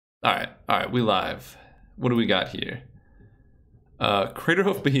Alright, we live. What do we got here?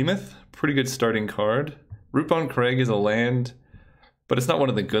 Craterhoof Behemoth, pretty good starting card. Rootbound Crag is a land, but it's not one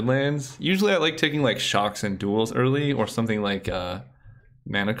of the good lands. Usually I like taking like Shocks and Duels early, or something like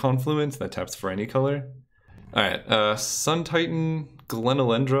Mana Confluence that taps for any color. Alright, Sun Titan,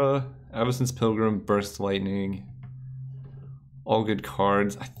 Glenelendra, Avacyn's Pilgrim, Burst Lightning. All good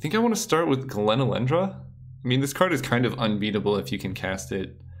cards. I think I want to start with Glenelendra. I mean, this card is kind of unbeatable if you can cast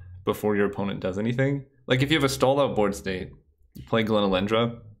it before your opponent does anything. Like if you have a stalled out board state, you play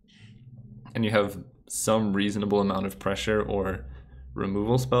Glenelendra, and you have some reasonable amount of pressure or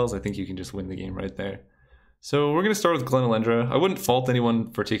removal spells, I think you can just win the game right there. So we're going to start with Glenelendra. I wouldn't fault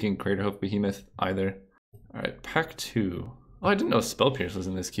anyone for taking Craterhoof Behemoth either. Alright, pack 2. Oh, I didn't know Spell Pierce was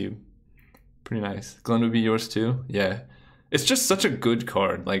in this cube. Pretty nice. Glen would be yours too? Yeah. It's just such a good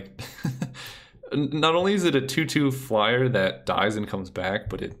card. Like, not only is it a 2/2 flyer that dies and comes back,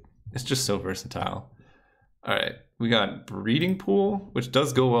 but it's just so versatile. Alright, we got Breeding Pool, which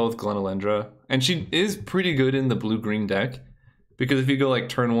does go well with Glenelendra. And she is pretty good in the blue-green deck, because if you go like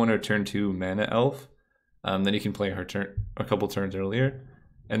turn 1 or turn 2 Mana Elf, then you can play her a couple turns earlier.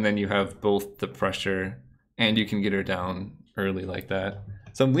 And then you have both the pressure, and you can get her down early like that.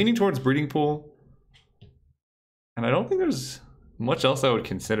 So I'm leaning towards Breeding Pool. And I don't think there's much else I would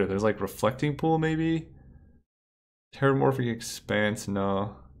consider. There's like Reflecting Pool maybe? Terramorphic Expanse,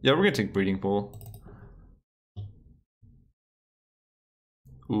 no. Yeah, we're gonna take Breeding Pool.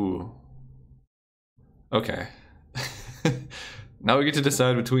 Ooh. Okay. Now we get to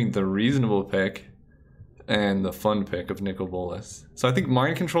decide between the reasonable pick and the fun pick of Nicol Bolas. So I think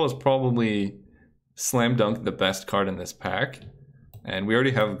Mind Control is probably slam dunk the best card in this pack. And we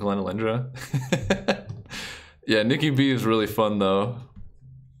already have Glenelendra. Yeah, Nikki B is really fun though.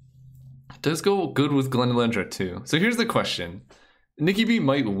 It does go good with Glenelendra too. So here's the question. Nikki B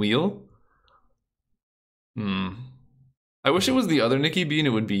might wheel. I wish it was the other Nikki B and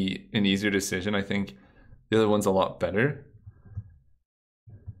it would be an easier decision. I think the other one's a lot better.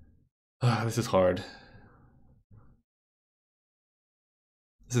 This is hard.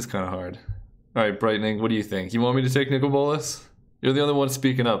 This is kind of hard. Alright, Brightening, what do you think? You want me to take Nicol Bolas? You're the only one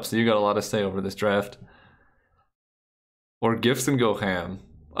speaking up, so you got a lot to say over this draft. Or Gifts and go ham.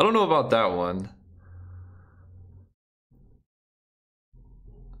 I don't know about that one.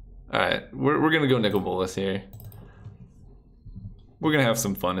 Alright, we're gonna go Nicol Bolas here. We're gonna have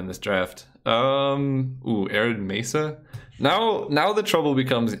some fun in this draft. Ooh, Arid Mesa. Now the trouble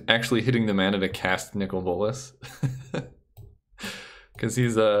becomes actually hitting the mana to cast Nicol Bolas. Because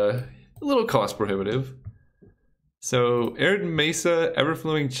he's a little cost prohibitive. So Arid Mesa,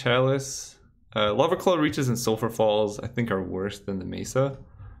 Everflowing Chalice, Lava Claw Reaches and Sulfur Falls I think are worse than the Mesa.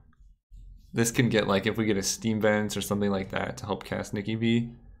 This can get like if we get a Steam Vents or something like that to help cast Nikki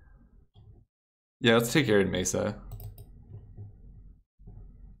B. Yeah, let's take Arid Mesa.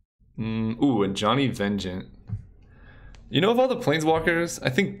 Ooh, and Johnny Vengeant. You know, of all the Planeswalkers, I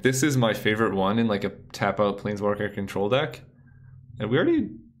think this is my favorite one in like a tap out Planeswalker control deck. And we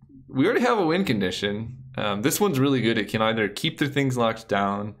already have a win condition. This one's really good. It can either keep the things locked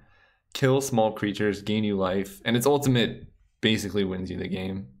down, kill small creatures, gain you life, and its ultimate basically wins you the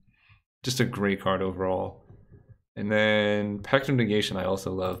game. Just a great card overall. And then Pact of Negation I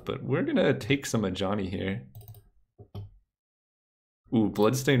also love, but we're gonna take some of Johnny here. Ooh,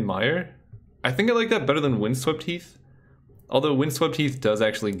 Bloodstained Mire? I think I like that better than Windswept Heath. Although Windswept Heath does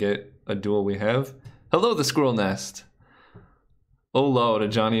actually get a duel we have. Hello, the Squirrel Nest. Oh, low to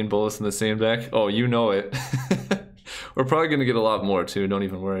Johnny and Bolas in the same deck. Oh, you know it. We're probably going to get a lot more too, don't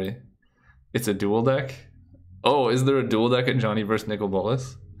even worry. It's a dual deck? Oh, is there a dual deck at Johnny versus Nicol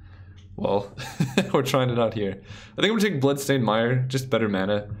Bolas? Well, we're trying it out here. I think I'm going to take Bloodstained Mire, just better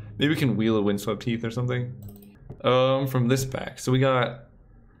mana. Maybe we can wheel a Windswept Heath or something. From this pack. So we got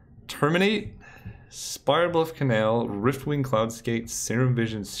Terminate, Spirebluff Canal, Riftwing Cloudskate, Serum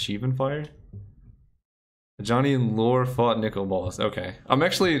Vision's Sheevan Fire. Johnny and Lore fought Nicol Bolas. Okay. I'm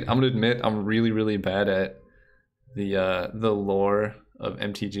gonna admit I'm really bad at the lore of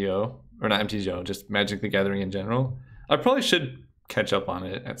MTGO. Or not MTGO, just Magic the Gathering in general. I probably should catch up on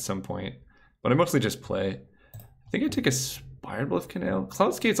it at some point. But I mostly just play. I think I take a Spirebluff Canal.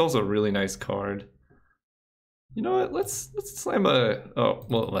 Cloudskate's also a really nice card. You know what? Let's slam a... Oh,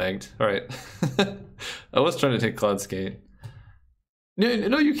 well, it lagged. Alright. I was trying to take Cloudskate.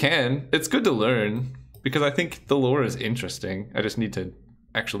 No, you can. It's good to learn. Because I think the lore is interesting. I just need to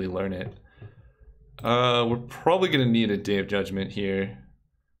actually learn it. We're probably going to need a Day of Judgment here.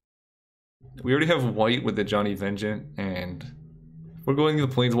 We already have white with the Johnny Vengeant, and if we're going the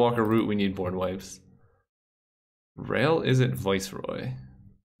Planeswalker route, we need board wipes. Rail is it Viceroy?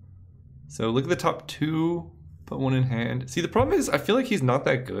 So look at the top 2, put one in hand. See, the problem is I feel like he's not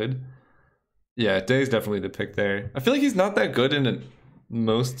that good. Yeah, Day's definitely the pick there. I feel like he's not that good in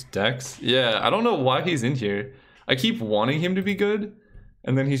most decks. Yeah, I don't know why he's in here. I keep wanting him to be good,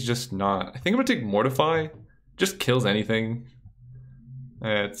 and then he's just not. I think I'm gonna take Mortify. Just kills anything.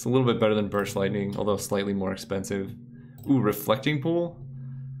 It's a little bit better than Burst Lightning, although slightly more expensive. Ooh, Reflecting Pool?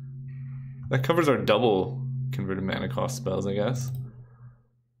 That covers our double converted mana cost spells, I guess.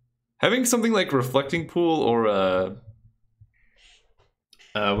 Having something like Reflecting Pool or what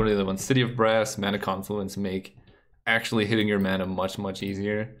are the other ones? City of Brass, Mana Confluence make actually hitting your mana much, much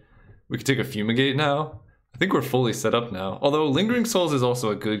easier. We could take a Fumigate now. I think we're fully set up now. Although Lingering Souls is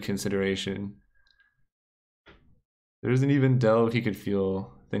also a good consideration. There isn't even Delve he could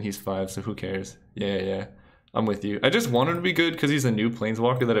feel. Then he's 5, so who cares? Yeah. I'm with you. I just want him to be good because he's a new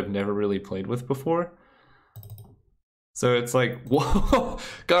Planeswalker that I've never really played with before. So it's like, whoa,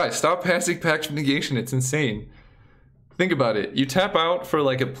 guys, stop passing Pact of Negation. It's insane. Think about it. You tap out for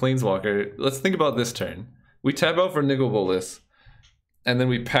like a Planeswalker. Let's think about this turn. We tap out for Niggle Bolas, and then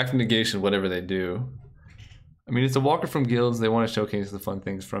we Pact of Negation whatever they do. I mean, it's a Walker from Guilds. They want to showcase the fun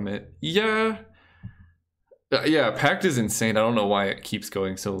things from it. Yeah, Pact is insane. I don't know why it keeps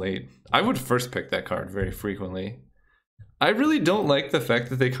going so late. I would first pick that card very frequently. I really don't like the fact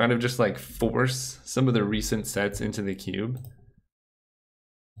that they kind of just like force some of the recent sets into the cube.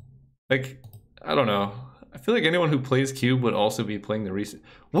 Like, I don't know. I feel like anyone who plays cube would also be playing the recent.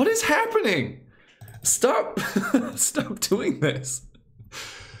 What is happening? Stop. Stop doing this.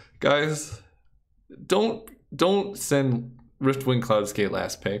 Guys, don't send Riftwing Cloudskate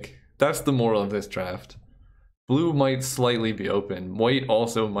last pick. That's the moral of this draft. Blue might slightly be open. White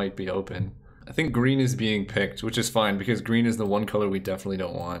also might be open. I think green is being picked, which is fine because green is the one color we definitely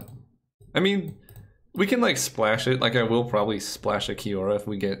don't want. I mean, we can like splash it. Like I will probably splash a Kiora if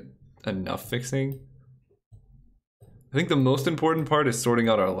we get enough fixing. I think the most important part is sorting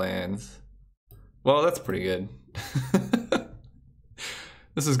out our lands. Well, that's pretty good.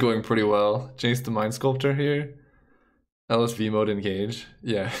 This is going pretty well. Jace the Mind Sculptor here. LSV mode engage.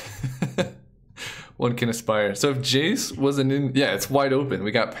 Yeah. One can aspire. So if Jace wasn't in... Yeah, it's wide open.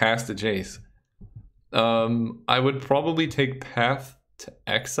 We got past the Jace. I would probably take Path to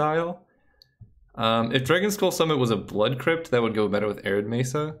Exile. If Dragon Skull Summit was a Blood Crypt, that would go better with Arid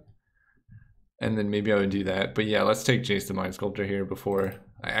Mesa. And then maybe I would do that. But yeah, let's take Jace the Mind Sculptor here before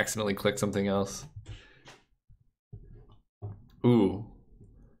I accidentally click something else. Ooh.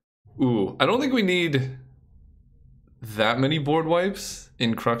 I don't think we need that many board wipes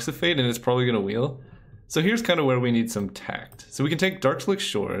in Crux of Fate, and it's probably going to wheel. So here's kind of where we need some tact. So we can take Darkslick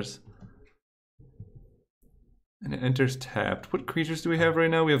Shores. And it enters tapped. What creatures do we have right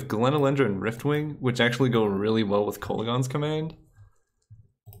now? We have Glenelendra and Riftwing, which actually go really well with Kolaghan's command.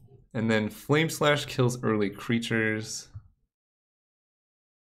 And then Flame Slash kills early creatures.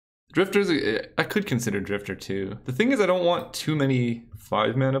 Drifters, I could consider Drifter too. The thing is I don't want too many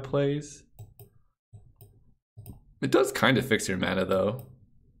 5 mana plays. It does kind of fix your mana though.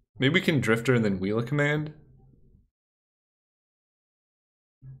 Maybe we can Drifter and then wheel a command.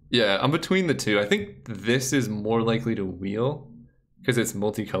 Yeah, I'm between the two. I think this is more likely to wheel because it's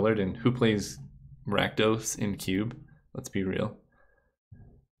multicolored, and who plays Rakdos in cube? Let's be real.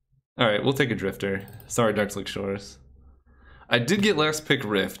 Alright, we'll take a Drifter. Sorry, Darkslick Shores. I did get last pick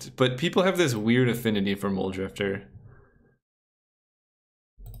Rift, but people have this weird affinity for Mole Drifter.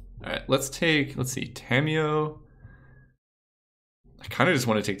 Alright, let's see, Tamio. I kind of just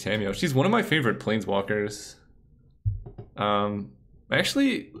want to take Tamio. She's one of my favorite Planeswalkers.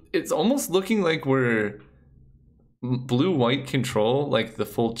 Actually, it's almost looking like we're blue-white control, like the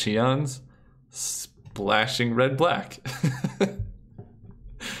full Cheons, splashing red-black.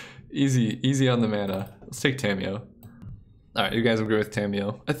 Easy on the mana. Let's take Tamio. Alright, you guys agree with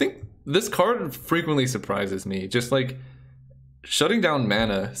Tamio. I think this card frequently surprises me. Just like shutting down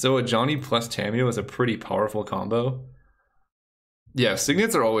mana. So a Johnny plus Tamio is a pretty powerful combo. Yeah,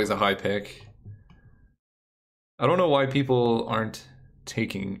 Signets are always a high pick. I don't know why people aren't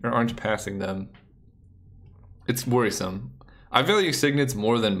passing them. It's worrisome. I value Signets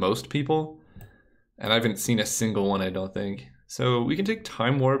more than most people, and I haven't seen a single one, I don't think. So we can take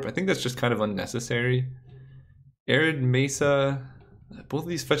Time Warp. I think that's just kind of unnecessary. Arid Mesa. Both of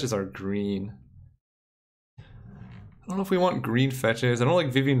these fetches are green. I don't know if we want green fetches. I don't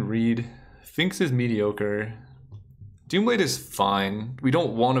like Vivian Reed. Finks is mediocre. Doomblade is fine. We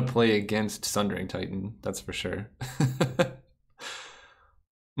don't want to play against Sundering Titan, that's for sure.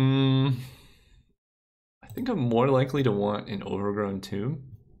 I think I'm more likely to want an Overgrown Tomb.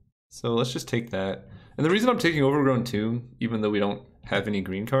 So let's just take that. And the reason I'm taking Overgrown Tomb, even though we don't have any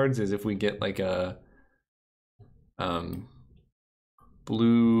green cards is if we get like a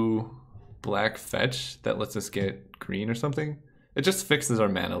blue black fetch that lets us get green or something. It just fixes our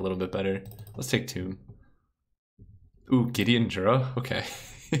mana a little bit better. Let's take Tomb. Ooh, Gideon Jura? Okay.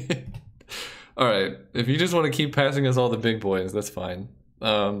 Alright, if you just want to keep passing us all the big boys, that's fine.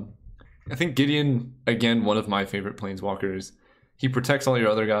 I think Gideon, again, one of my favorite planeswalkers. He protects all your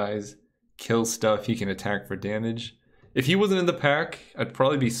other guys, kills stuff, he can attack for damage. If he wasn't in the pack, I'd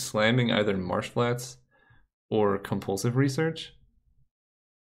probably be slamming either Marsh Flats or Compulsive Research.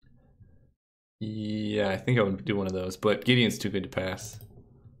 Yeah, I think I would do one of those, but Gideon's too good to pass.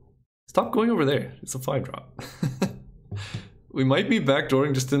 Stop going over there. It's a 5-drop. We might be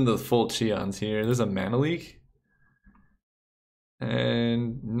backdooring just in the full Cheons here. There's a mana leak.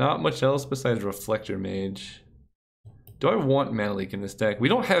 And not much else besides Reflector Mage. Do I want mana leak in this deck? We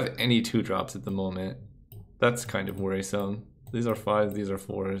don't have any 2-drops at the moment. That's kind of worrisome. These are 5s, these are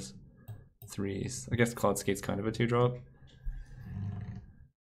 4s. 3s. I guess Cloudskate's kind of a 2-drop.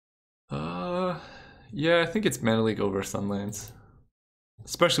 Yeah, I think it's mana leak over Sunlands.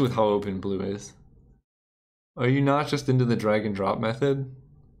 Especially with how open blue is. Are you not just into the drag and drop method?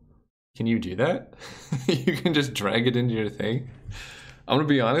 Can you do that? You can just drag it into your thing? I'm gonna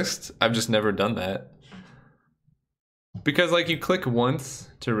be honest, I've just never done that. Because like you click once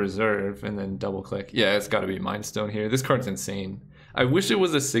to reserve and then double click. Yeah, it's gotta be Mind Stone here. This card's insane. I wish it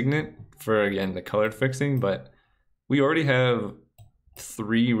was a Signet for, again, the colored fixing, but we already have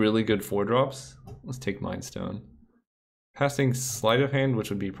 3 really good 4-drops. Let's take Mind Stone. Passing Sleight of Hand, which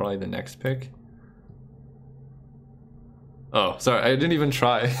would be probably the next pick. Oh, sorry, I didn't even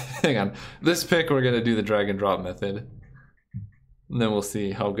try. Hang on. This pick, we're gonna do the drag and drop method. And then we'll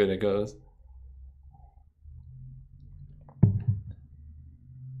see how good it goes.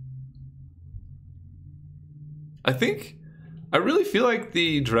 I really feel like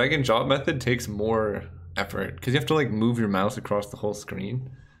the drag and drop method takes more effort because you have to like move your mouse across the whole screen.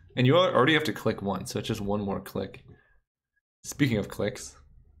 And you already have to click once, so it's just one more click. Speaking of clicks,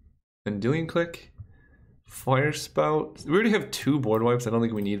 Vendilion Click, Fire Spout. We already have 2 board wipes. I don't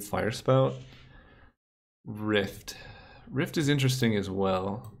think we need Fire Spout. Rift. Rift is interesting as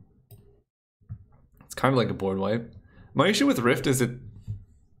well. It's kind of like a board wipe. My issue with Rift is it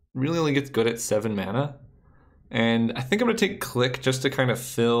really only gets good at 7 mana. And I think I'm going to take Click just to kind of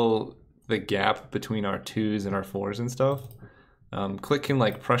fill the gap between our 2s and our 4s and stuff. Click can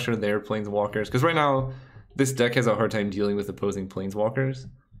like pressure their planeswalkers. Because right now, this deck has a hard time dealing with opposing planeswalkers.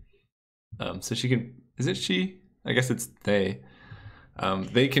 So she can... Is it she? I guess it's they.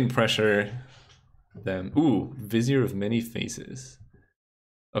 They can pressure them. Ooh, Vizier of Many Faces.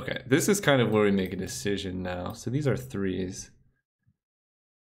 Okay, this is kind of where we make a decision now. So these are 3s.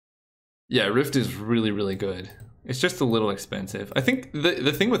 Yeah, Rift is really, really good. It's just a little expensive. I think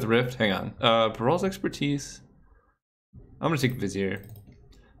the thing with Rift, hang on. Baral's Expertise. I'm gonna take Vizier.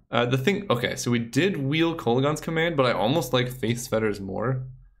 Okay, so we did wheel Kolaghan's Command, but I almost like Faith's Fetters more.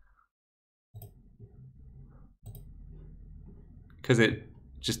 Because it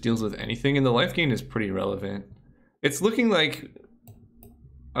just deals with anything, and the life gain is pretty relevant. It's looking like,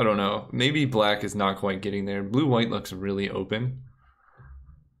 I don't know, maybe black is not quite getting there. Blue-white looks really open.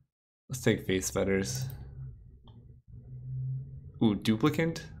 Let's take Faith's Fetters. Ooh,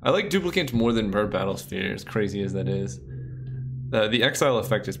 Duplicant? I like Duplicant more than Mer Battlesphere, as crazy as that is. The exile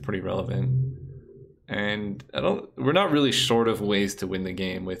effect is pretty relevant. And we're not really short of ways to win the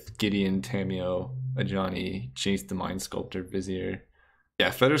game with Gideon, Tamio, Ajani, Chase the Mind Sculptor, Vizier.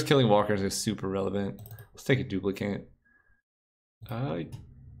 Yeah, Fetters killing walkers is super relevant. Let's take a Duplicant. I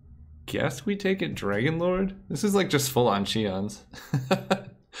guess we take it Dragon Lord? This is like just full on Cheons.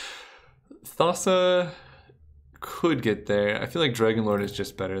 Thassa could get there. I feel like Dragon Lord is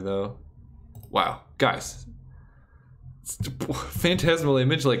just better though. Wow, guys. Phantasmal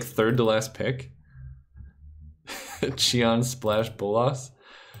Image, like 3rd to last pick. Cheon Splash Bolas.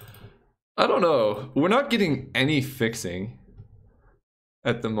 I don't know. We're not getting any fixing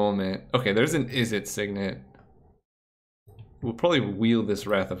at the moment. Okay, there's an Is It Signet. We'll probably wheel this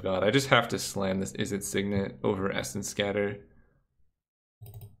Wrath of God. I just have to slam this Is It Signet over Essence Scatter.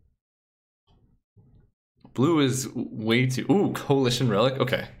 Blue is way too... Ooh, Coalition Relic.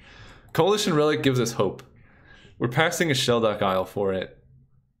 Okay. Coalition Relic gives us hope. We're passing a Shelldock Isle for it,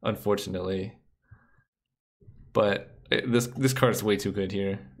 unfortunately. But this card is way too good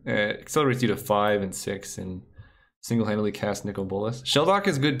here. It accelerates you to 5 and 6 and single-handedly cast Nicol Bolas. Shelldock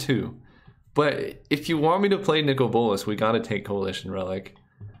is good too. But if you want me to play Nicol Bolas, we gotta take Coalition Relic.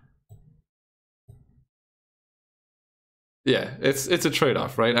 Yeah, it's a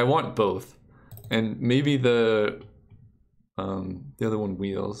trade-off, right? I want both. And maybe the The other one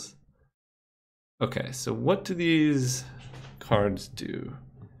wheels. Okay, so what do these cards do?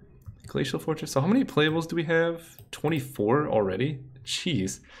 Glacial Fortress. So how many playables do we have? 24 already?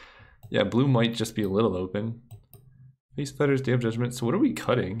 Jeez. Yeah, blue might just be a little open. Face Fetters, Day of Judgment. So what are we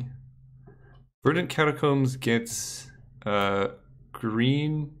cutting? Verdant Catacombs gets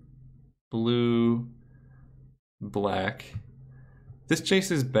green, blue, black. This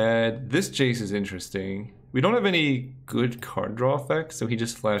Jace is bad. This Jace is interesting. We don't have any good card draw effects, so he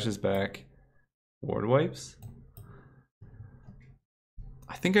just flashes back ward wipes.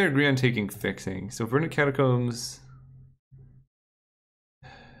 I think I agree on taking fixing. So Verdant Catacombs...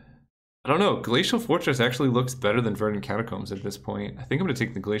 I don't know. Glacial Fortress actually looks better than Verdant Catacombs at this point. I think I'm going to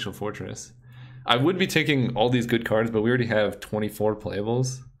take the Glacial Fortress. I would be taking all these good cards, but we already have 24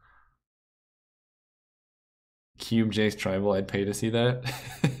 playables. Cube Jace Tribal, I'd pay to see that.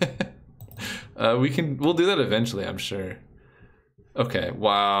 We'll do that eventually, I'm sure. Okay,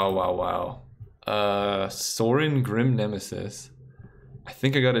 wow. Sorin Grim Nemesis. I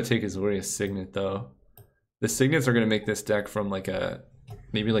think I gotta take Azorius Signet though. The Signets are gonna make this deck from like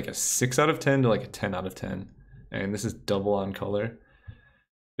maybe like a 6 out of 10 to like a 10 out of 10. And this is double on color.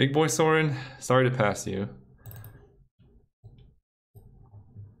 Big boy Sorin, sorry to pass you.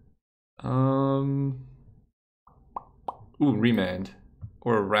 Ooh, Remand.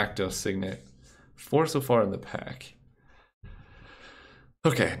 Or a Rakdos Signet. 4 so far in the pack.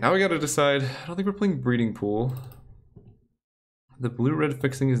 Okay, now we gotta decide. I don't think we're playing Breeding Pool. The blue-red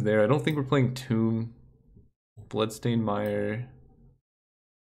fixing is there. I don't think we're playing Tomb. Bloodstained Mire.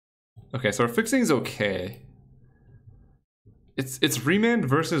 Okay, so our fixing is okay. It's Remand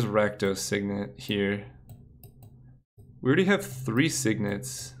versus Rakdos Signet here. We already have 3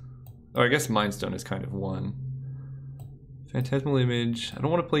 Signets. Oh, I guess Mind Stone is kind of 1. Phantasmal Image. I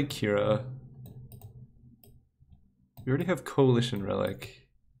don't want to play Kira. We already have Coalition Relic.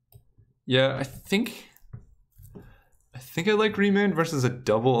 Yeah, I think I like Remand versus a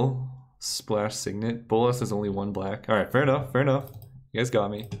double splash Signet. Bolas is only 1 black. Alright, fair enough. You guys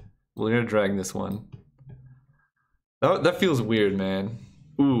got me. We're gonna drag this one. That feels weird, man.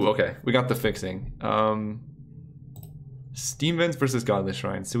 Ooh, okay. We got the fixing. Steam Vents versus Godless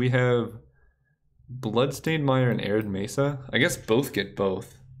Shrine. So we have Bloodstained Mire and Arid Mesa. I guess both get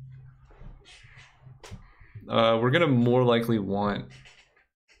both. We're gonna more likely want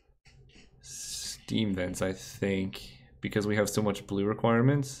Steam Vents, I think, because we have so much blue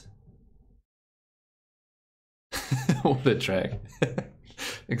requirements. What a drag.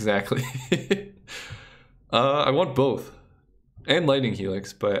 Exactly. I want both. And Lightning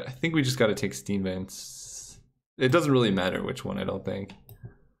Helix, but I think we just gotta take Steam Vents. It doesn't really matter which one, I don't think.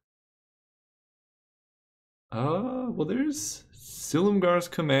 Well, there's Silumgar's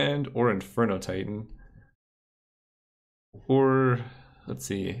Command or Inferno Titan. Or, let's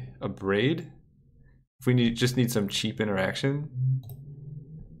see, a Braid? If we just need some cheap interaction.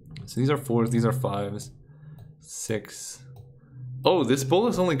 So these are 4s, these are 5s. 6. Oh, this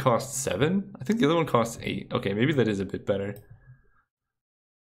Bolas only costs 7? I think the other one costs 8. Okay, maybe that is a bit better.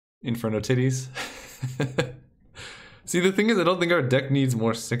 Inferno Titties. See, the thing is, I don't think our deck needs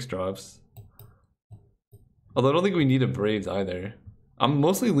more 6-drops. Although I don't think we need a Braids either. I'm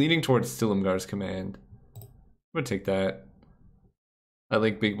mostly leaning towards Silumgar's Command. I'm gonna take that. I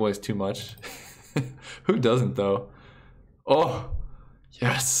like big boys too much. Who doesn't, though? Oh,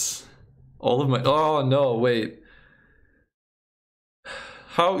 yes. All of my... Oh, no, wait.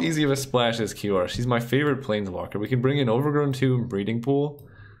 How easy of a splash is Kiora? She's my favorite Planeswalker. We can bring in Overgrown Tomb, Breeding Pool.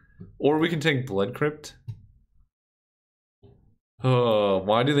 Or we can take Blood Crypt. Oh,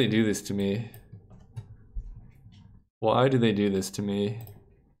 why do they do this to me? Why do they do this to me?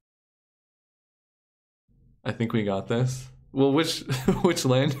 I think we got this. Well, which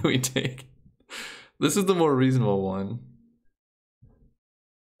land do we take? This is the more reasonable one.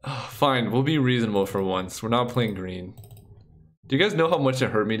 Oh, fine, we'll be reasonable for once. We're not playing green. Do you guys know how much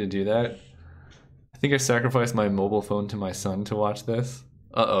it hurt me to do that? I think I sacrificed my mobile phone to my son to watch this.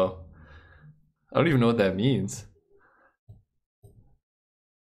 Uh-oh. I don't even know what that means.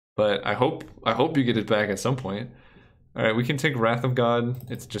 But I hope you get it back at some point. Alright, we can take Wrath of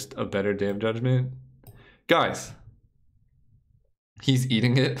God. It's just a better Day of Judgment. Guys. He's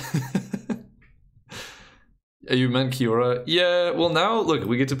eating it. You meant Kiora? Yeah, well now, look,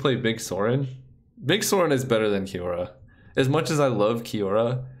 we get to play Big Sorin. Big Sorin is better than Kiora. As much as I love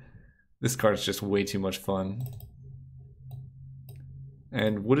Kiora, this card's just way too much fun.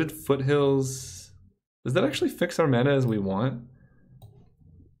 And Wooded Foothills... Does that actually fix our mana as we want?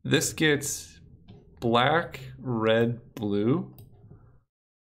 This gets black, red, blue.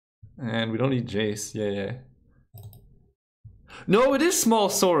 And we don't need Jace. Yeah. No, it is small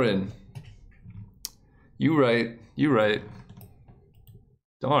Soren. You right. You right.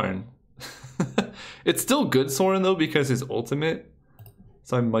 Darn. It's still good Soren though because his ultimate.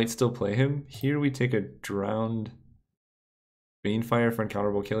 So I might still play him. Here we take a drowned Banefire for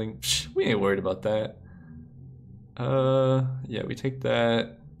uncounterable killing. Psh, we ain't worried about that. Yeah, we take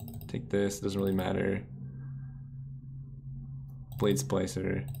that. Take this, doesn't really matter. Blade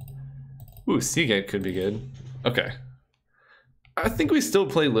Splicer. Ooh, Seagate could be good. Okay. I think we still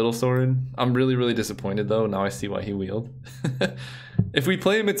play Little Soren. I'm really, really disappointed though. Now I see why he wheeled. If we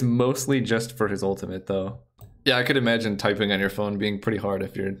play him, it's mostly just for his ultimate though. Yeah, I could imagine typing on your phone being pretty hard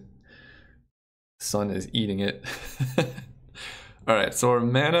if your son is eating it. Alright, so our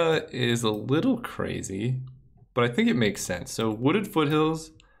mana is a little crazy, but I think it makes sense. So Wooded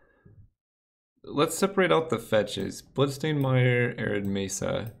Foothills, let's separate out the fetches. Bloodstained Mire, Arid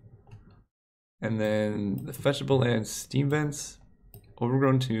Mesa, and then the fetchable lands, Steam Vents,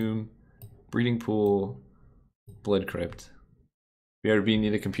 Overgrown Tomb, Breeding Pool, Blood Crypt. BRB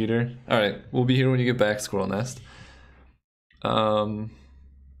need a computer? Alright, we'll be here when you get back, Squirrel Nest. Okay,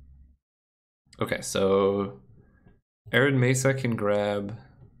 so Arid Mesa can grab...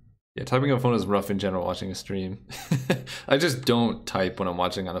 Yeah, typing on a phone is rough in general watching a stream. I just don't type when I'm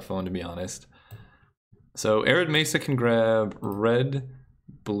watching on a phone, to be honest. So Arid Mesa can grab red,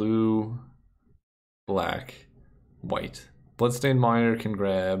 blue, black, white. Bloodstained Mire can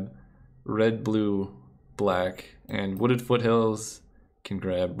grab red, blue, black, and Wooded Foothills can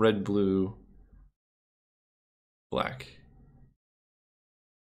grab red, blue, black.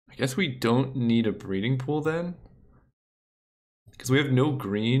 I guess we don't need a breeding pool then, because we have no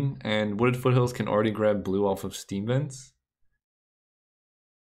green, and Wooded Foothills can already grab blue off of Steam Vents.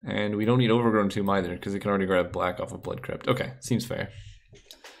 And we don't need Overgrown Tomb either, because it can already grab black off of Blood Crypt. Okay, seems fair.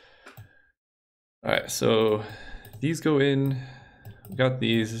 Alright, so these go in. We got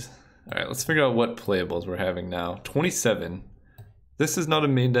these. Alright, let's figure out what playables we're having now. 27. This is not a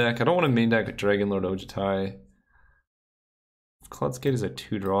main deck. I don't want to main deck Dragonlord Ojutai. Cloudskate is a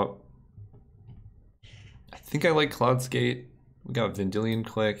 2-drop. I think I like Cloudskate. We got Vendilion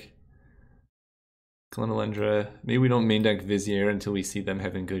Click. Glenelendra. Maybe we don't main deck Vizier until we see them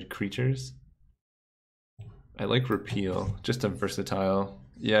having good creatures. I like Repeal. Just a versatile.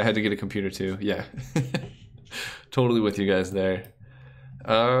 Yeah, I had to get a computer too. Yeah. Totally with you guys there.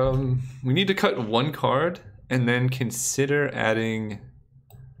 We need to cut one card and then consider adding...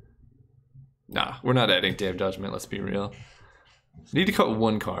 Nah, we're not adding Day of Judgment, let's be real. We need to cut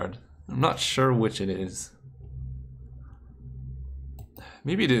one card. I'm not sure which it is.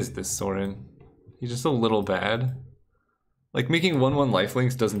 Maybe it is this Soren. He's just a little bad. Like making 1/1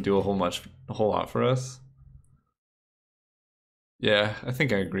 lifelinks doesn't do a whole lot for us. Yeah, I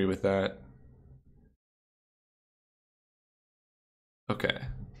think I agree with that. Okay.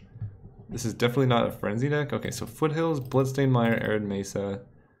 This is definitely not a frenzy deck. Okay, so Foothills, Bloodstained Mire, Arid Mesa,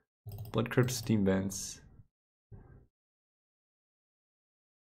 Blood Crypt, Steam Vents.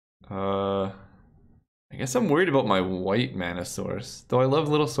 I guess I'm worried about my white mana source. Though I love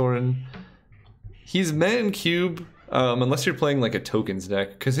Little Soren. He's met in cube, unless you're playing like a tokens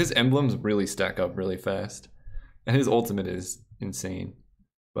deck, because his emblems really stack up really fast. And his ultimate is insane.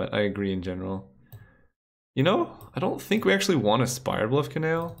 But I agree in general. You know, I don't think we actually want a Spirebluff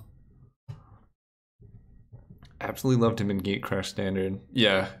Canal. Absolutely loved him in Gatecrash Standard.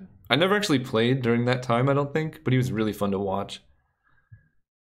 Yeah, I never actually played during that time, I don't think, but he was really fun to watch.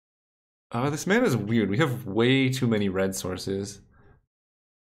 This mana is weird. We have way too many red sources.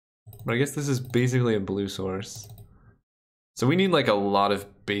 But I guess this is basically a blue source. So we need like a lot of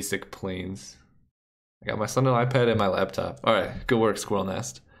basic planes. I got my son an iPad and my laptop. Alright, good work, Squirrel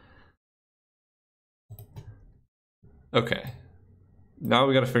Nest. Okay. Now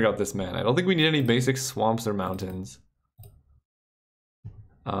we gotta figure out this mana. I don't think we need any basic swamps or mountains.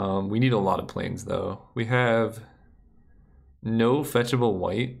 We need a lot of plains though. We have no fetchable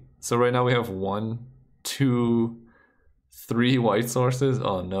white. So right now we have 1, 2, 3 white sources.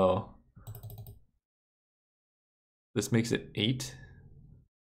 Oh no. This makes it 8.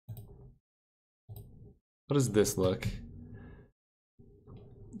 How does this look?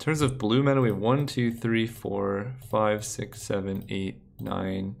 In terms of blue mana, we have 1, 2, 3, 4, 5, 6, 7, 8,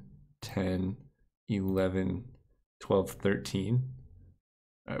 9, 10, 11, 12, 13.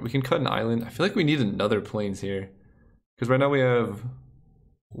 Alright, we can cut an island. I feel like we need another plains here. Because right now we have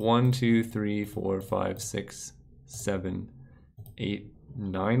 1, 2, 3, 4, 5, 6, 7, 8,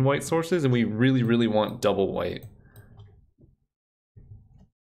 9 white sources, and we really, really want double white.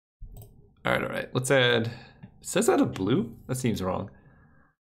 Alright, let's add... It says add a blue? That seems wrong.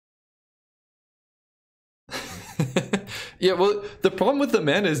 Yeah, well, the problem with the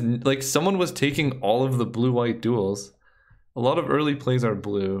mana is like someone was taking all of the blue-white duels. A lot of early plays are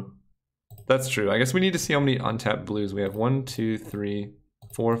blue. That's true. I guess we need to see how many untapped blues we have. 1, 2, 3,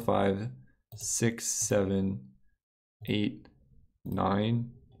 4, 5, 6, 7, 8,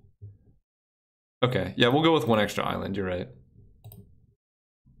 9. Okay, yeah, we'll go with one extra island. You're right.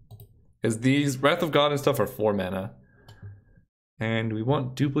 Because these Wrath of God and stuff are 4 mana. And we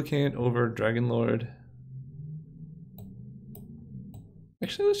want Duplicate over Dragon Lord.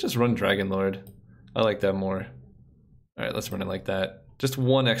 Actually, let's just run Dragon Lord. I like that more. Alright, let's run it like that. Just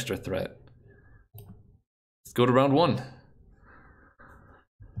one extra threat. Let's go to round 1.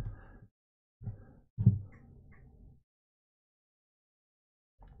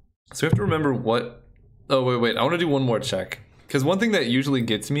 So we have to remember what... Oh, wait. I want to do one more check. Because one thing that usually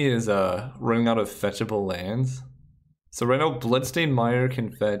gets me is running out of fetchable lands. So right now, Bloodstained Mire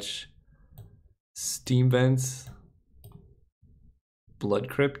can fetch Steam Vents, Blood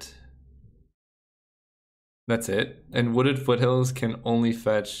Crypt. That's it. And Wooded Foothills can only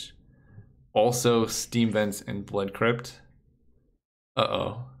fetch also Steam Vents and Blood Crypt.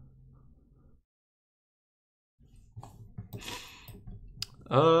 Uh-oh.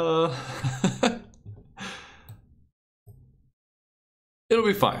 It'll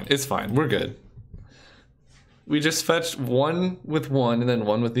be fine. It's fine. We're good. We just fetched one with one and then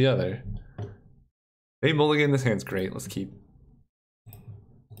one with the other. Hey, mulligan, this hand's great. Let's keep.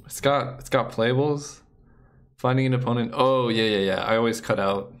 It's got playables. Finding an opponent. Oh, yeah. I always cut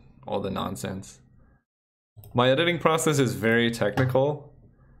out all the nonsense. My editing process is very technical.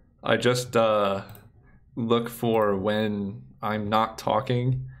 I just look for when I'm not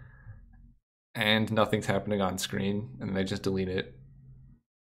talking and nothing's happening on screen, and then I just delete it.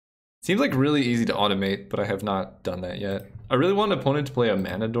 Seems like really easy to automate, but I have not done that yet. I really want an opponent to play a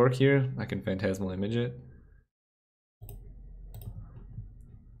mana dork here. I can Phantasmal Image it.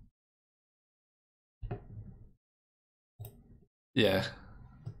 Yeah.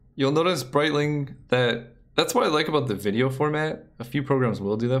 You'll notice, Brightling, that's what I like about the video format. A few programs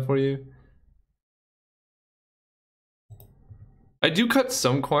will do that for you. I do cut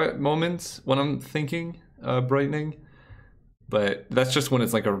some quiet moments when I'm thinking, brightening. But that's just when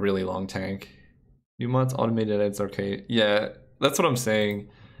it's like a really long tank. New mods, automated edits, okay. Yeah, that's what I'm saying.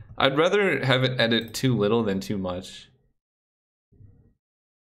 I'd rather have it edit too little than too much.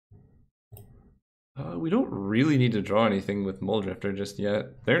 We don't really need to draw anything with Muldrifter just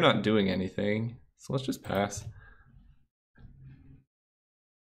yet. They're not doing anything, so let's just pass.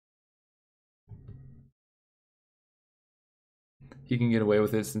 He can get away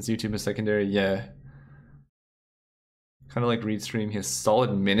with it since YouTube is secondary, yeah. Kind of like LiveStream, he has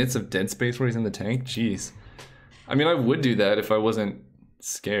solid minutes of dead space where he's in the tank. Jeez. I mean, I would do that if I wasn't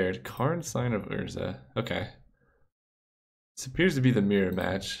scared. Karn, Sign of Urza. Okay. This appears to be the mirror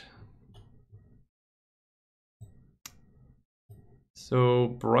match. So,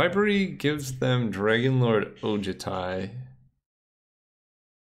 Bribery gives them Dragonlord Ojitai.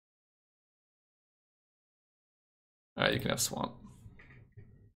 Alright, you can have Swamp.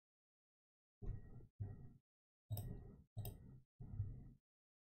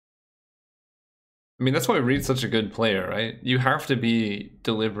 I mean, that's why Reed's such a good player, right? You have to be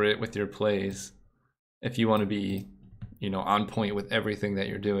deliberate with your plays if you want to be, you know, on point with everything that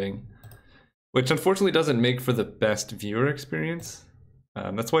you're doing. Which unfortunately doesn't make for the best viewer experience.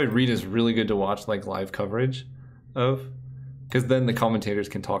 That's why Reed is really good to watch like live coverage of. Because then the commentators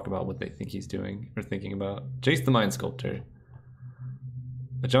can talk about what they think he's doing or thinking about. Jace the Mind Sculptor.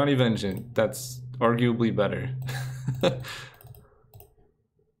 A Johnny Vengeant, that's arguably better.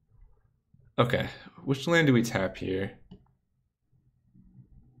 Okay, which land do we tap here?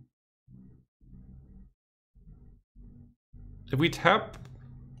 If we tap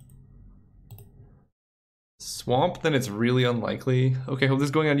Swamp, then it's really unlikely. Okay, hope this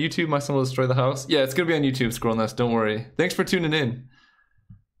is going on YouTube. My son will destroy the house. Yeah, it's gonna be on YouTube, Squirrel Nest, don't worry. Thanks for tuning in.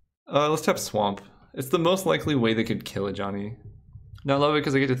 Let's tap Swamp. It's the most likely way they could kill a Johnny. Now I love it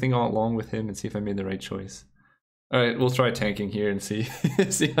because I get to think all along with him and see if I made the right choice. Alright, we'll try tanking here and see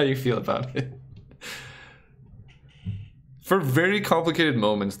see how you feel about it. For very complicated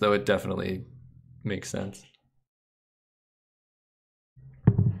moments, though, it definitely makes sense.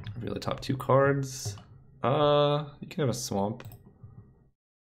 Reveal the top 2 cards. You can have a Swamp.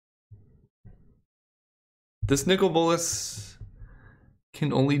 This Nicol Bolas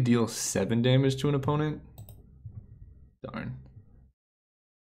can only deal 7 damage to an opponent. Darn.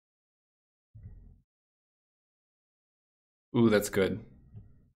 Ooh, that's good.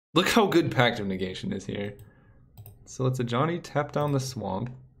 Look how good Pact of Negation is here. So let's a Johnny tap down the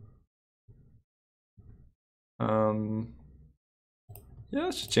Swamp. Yeah,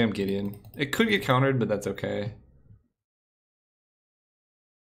 let's just jam Gideon. It could get countered, but that's okay.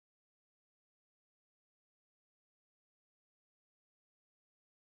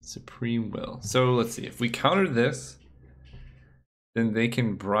 Supreme Will. So let's see. If we counter this, then they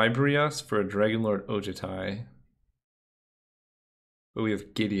can bribery us for a Dragonlord Ojutai. But we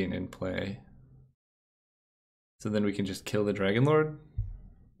have Gideon in play. So then we can just kill the Dragonlord.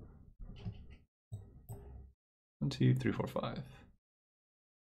 1, 2, 3, 4, 5.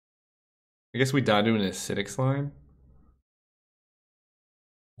 I guess we die to an acidic slime.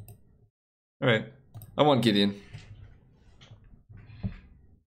 Alright. I want Gideon.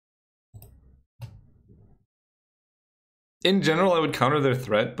 In general, I would counter their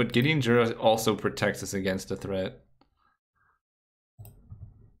threat, but Gideon Jura also protects us against a threat.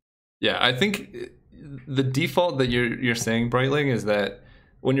 Yeah, I think the default that you're saying, Brightling, is that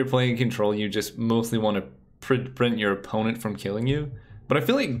when you're playing control, you just mostly want to prevent your opponent from killing you. But I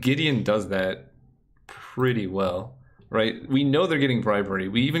feel like Gideon does that pretty well, right? We know they're getting bribery.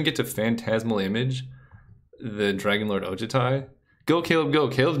 We even get to Phantasmal Image the Dragonlord Ojutai. Go, Caleb, go.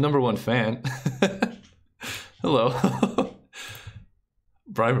 Caleb's #1 fan. Hello.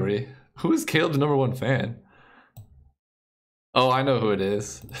 Bribery. Who is Caleb's #1 fan? Oh, I know who it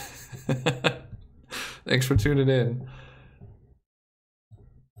is. Thanks for tuning in.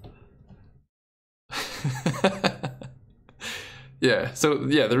 Yeah, so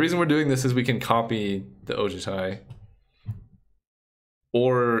yeah, the reason we're doing this is we can copy the Ojutai.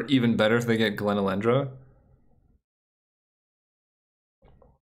 Or even better if they get Glenelendra.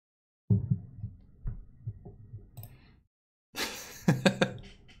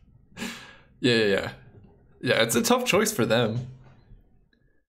 Yeah. Yeah, it's a tough choice for them.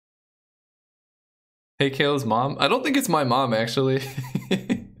 Hey, Kale's mom? I don't think it's my mom, actually.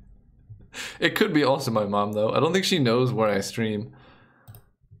 It could be also my mom, though. I don't think she knows where I stream.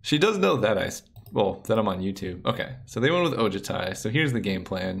 She does know that that I'm on YouTube. Okay, so they went with Ojutai. So here's the game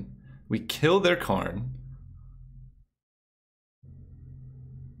plan. We kill their Karn.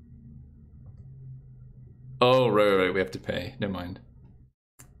 Oh, right. We have to pay. Never mind.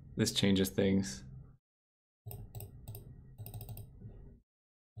 This changes things.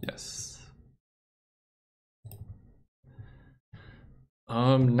 Yes.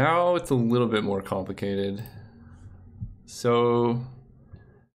 Now it's a little bit more complicated. So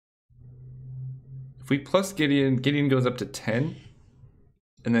if we plus Gideon, Gideon goes up to 10,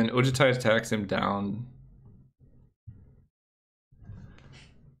 and then Ojutai attacks him down.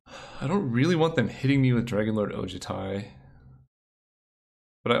 I don't really want them hitting me with Dragonlord Ojutai,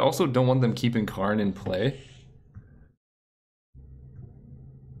 but I also don't want them keeping Karn in play.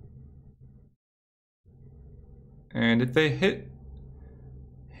 And if they hit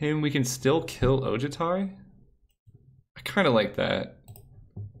him, we can still kill Ojutai. I kind of like that.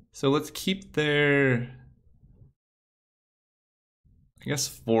 So let's keep their, I guess,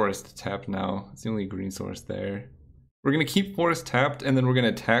 Forest tapped now. It's the only green source there. We're going to keep Forest tapped, and then we're going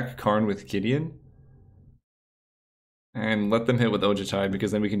to attack Karn with Gideon. And let them hit with Ojutai,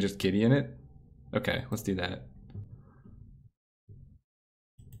 because then we can just Gideon it. Okay, let's do that.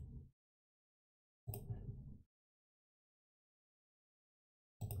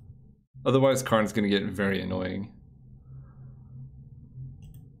 Otherwise, Karn's going to get very annoying.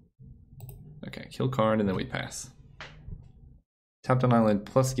 Okay, kill Karn, and then we pass. Tapped on island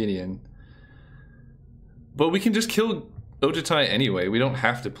plus Gideon. But we can just kill Ojutai anyway. We don't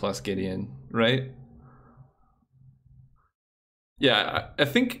have to plus Gideon, right? Yeah, I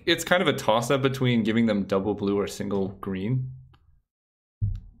think it's kind of a toss-up between giving them double blue or single green.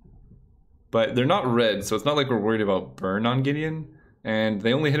 But they're not red, so it's not like we're worried about burn on Gideon. And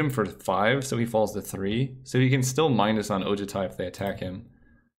they only hit him for 5, so he falls to 3. So he can still minus on Ojutai if they attack him.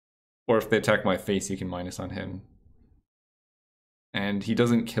 Or if they attack my face, he can minus on him. And he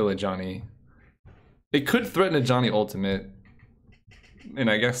doesn't kill a Johnny. It could threaten a Johnny ultimate.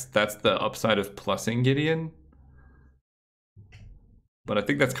 And I guess that's the upside of plussing Gideon. But I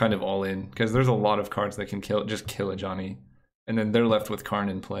think that's kind of all in, because there's a lot of cards that can just kill a Johnny. And then they're left with Karn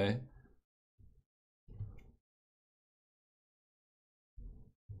in play.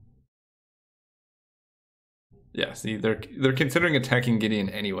 Yeah, see, they're considering attacking Gideon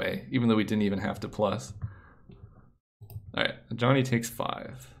anyway, even though we didn't even have to plus. Alright, Johnny takes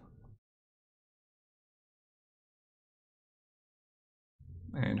 5.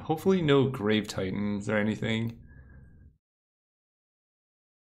 And hopefully no Grave Titans or anything.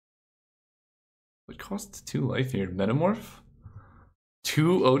 What costs 2 life here? Metamorph?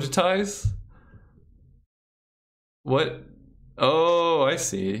 2 Ojutais? What? Oh, I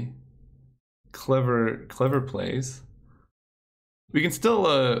see. Clever plays. We can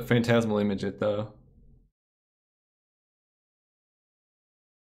still phantasmal image it though.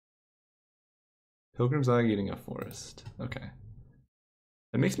 Pilgrim's Eye eating a forest. Okay.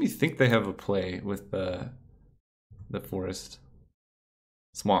 That makes me think they have a play with the forest.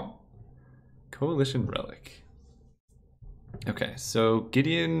 Swamp. Coalition Relic. Okay, so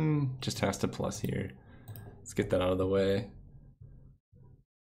Gideon just has to plus here. Let's get that out of the way.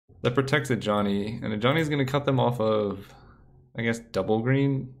 That protects a Johnny, and a Johnny's gonna cut them off of, I guess, double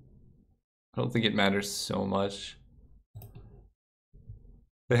green. I don't think it matters so much.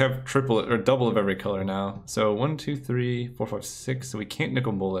 They have triple or double of every color now. So 1, 2, 3, 4, 5, 6. So we can't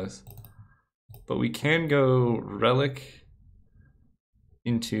Nicol Bolas. But we can go Relic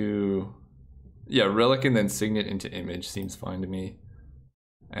into... Yeah, Relic and then Signet into Image seems fine to me.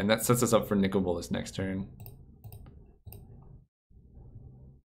 And that sets us up for Nicol Bolas next turn.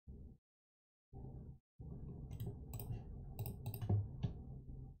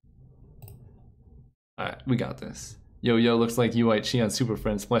 Alright, we got this. Yo, looks like you white Xi'an Super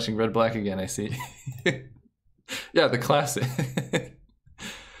Friend splashing red black again, I see. Yeah, the classic.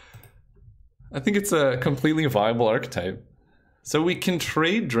 I think it's a completely viable archetype. So we can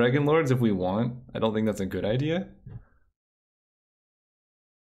trade Dragon Lords if we want. I don't think that's a good idea.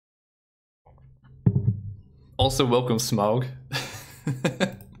 Also, welcome Smaug.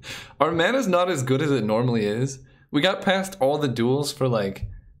 Our mana's not as good as it normally is. We got past all the duels for like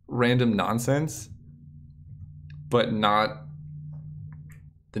random nonsense, but not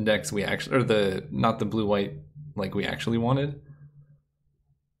the decks we actually, or not the blue-white like we actually wanted.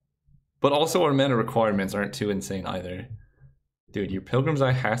 But also our mana requirements aren't too insane either. Dude, your Pilgrim's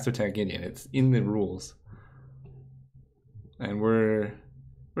Eye has to attack Gideon. It's in the rules. And we're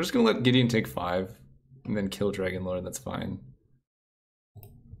just gonna let Gideon take 5 and then kill Dragon Lord, that's fine.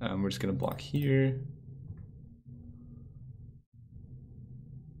 We're just gonna block here.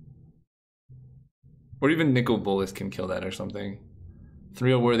 Or even Nicol Bolas can kill that or something.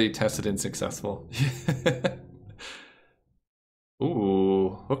 3-0 worthy, tested and successful.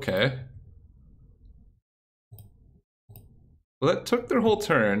 Ooh, okay. Well, that took their whole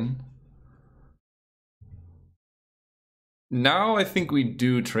turn. Now I think we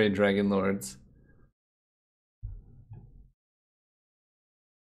do trade Dragon Lords.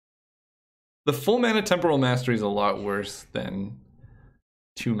 The full mana Temporal Mastery is a lot worse than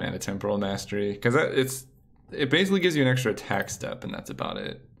 2 mana Temporal Mastery, because it basically gives you an extra attack step, and that's about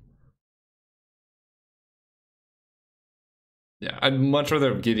it. Yeah, I'd much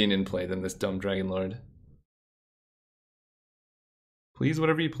rather have Gideon in play than this dumb Dragon Lord. Please,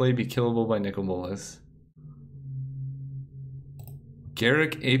 whatever you play, be killable by Nicol Bolas.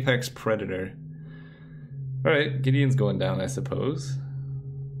 Garruk Apex Predator. Alright, Gideon's going down, I suppose.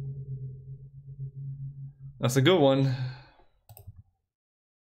 That's a good one.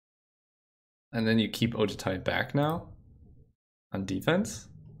 And then you keep Ojutai back now on defense.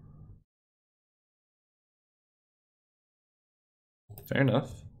 Fair enough.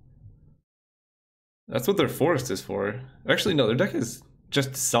 That's what their forest is for. Actually, no, their deck is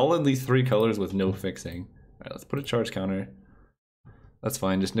just solidly 3 colors with no fixing. Alright, let's put a charge counter. That's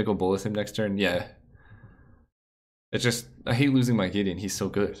fine, just Nicol Bolas him next turn. Yeah. It's just, I hate losing my Gideon, he's so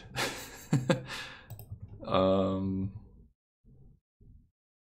good.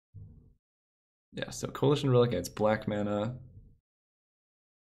 Yeah, so Coalition Relic adds black mana.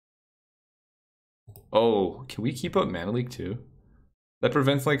 Oh, can we keep up Mana Leak too? That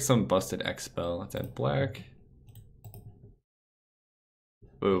prevents like some busted X spell. Let's add black.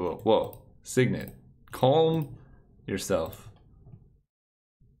 Whoa. Signet. Calm yourself.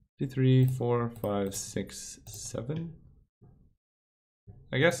 2, 3, 4, 5, 6, 7.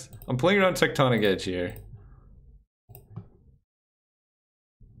 I guess I'm playing around Tectonic Edge here.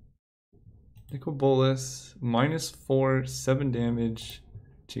 Nicol Bolas, -4, 7 damage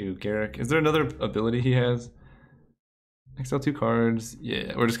to Garruk. Is there another ability he has? Exile 2 cards.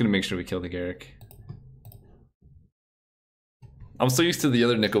 Yeah, we're just gonna make sure we kill the Garruk. I'm so used to the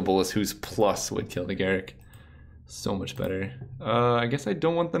other Nicol Bolas whose plus would kill the Garruk. So much better. I guess I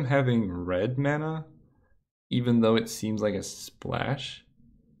don't want them having red mana, even though it seems like a splash.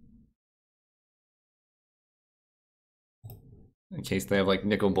 In case they have like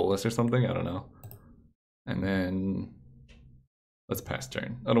Nicol Bolas or something, I don't know. And then let's pass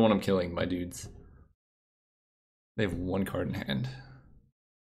turn. I don't want them killing my dudes. They have 1 card in hand.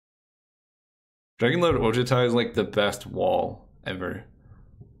 Dragon Lord Ojutai is like the best wall ever.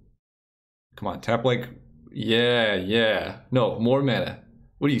 Come on, tap like, yeah. No, more mana.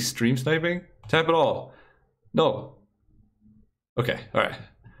 What are you, stream sniping? Tap it all. No. Okay, alright.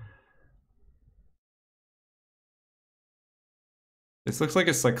 This looks like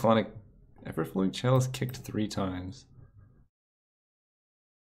a cyclonic ever-flowing chalice kicked 3 times.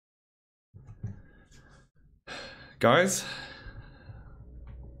 Guys,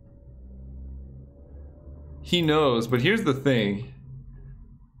 he knows, but here's the thing.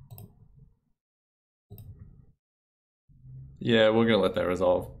 Yeah, we're gonna let that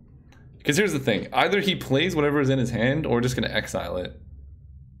resolve. Because here's the thing. Either he plays whatever is in his hand, or we're just gonna exile it.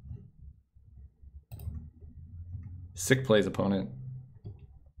 Sick plays opponent.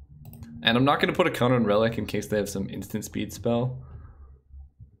 And I'm not gonna put a counter on Relic in case they have some instant speed spell.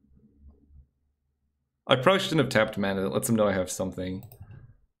 I probably shouldn't have tapped mana. That lets them know I have something.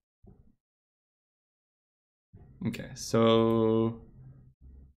 Okay, so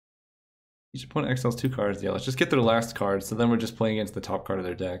each opponent exiles 2 cards. Yeah, let's just get their last card, so then we're just playing against the top card of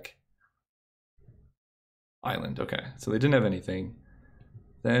their deck. Island, okay. So they didn't have anything.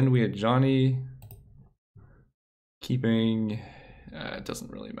 Then we had Johnny keeping... it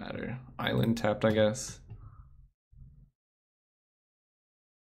doesn't really matter. Island tapped, I guess.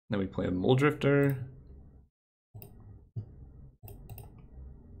 Then we play a Muldrifter.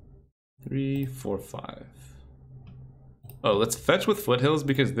 3, 4, 5. Oh, let's fetch with Foothills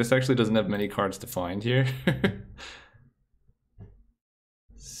because this actually doesn't have many cards to find here.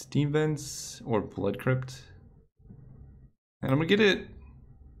 Steam Vents or Blood Crypt. And I'm gonna get it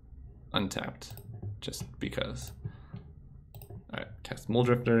untapped, just because. Alright, cast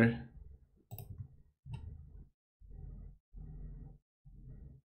Muldrifter.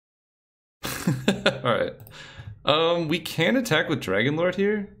 Alright. We can attack with Dragonlord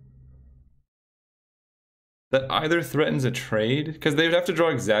here. That either threatens a trade, because they would have to draw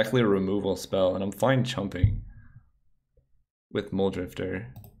exactly a removal spell, and I'm fine chumping with Muldrifter.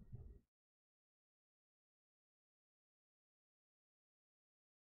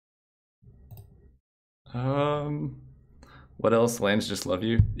 What else? Lands just love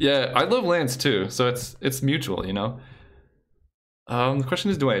you? Yeah, I love lands too, so it's mutual, you know? The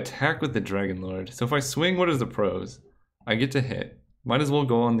question is, do I attack with the Dragonlord? So if I swing, what is the pros? I get to hit. Might as well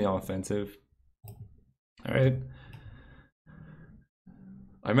go on the offensive. Alright.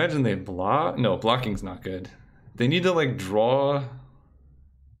 I imagine they block. No, blocking's not good. They need to like draw.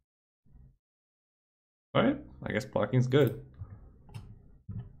 Alright, I guess blocking's good.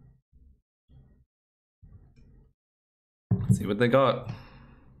 Let's see what they got.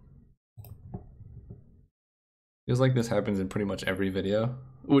 Feels like this happens in pretty much every video.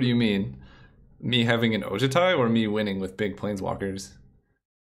 What do you mean? Me having an Ojitai or me winning with big planeswalkers?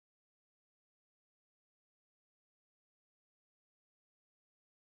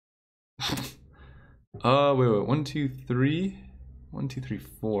 Wait, 1, 2, 3. 1, 2, 3,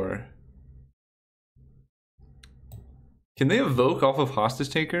 4. Can they evoke off of Hostage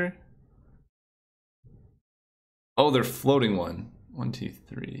Taker? Oh, they're floating one. 1, 2,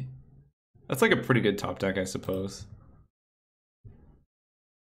 3. That's like a pretty good top deck, I suppose.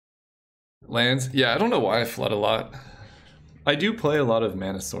 Lands? Yeah, I don't know why I flood a lot. I do play a lot of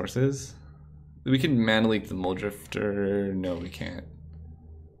mana sources. We can mana leak the Muldrifter. No, we can't.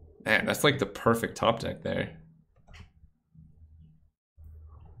 Man, that's like the perfect top deck there.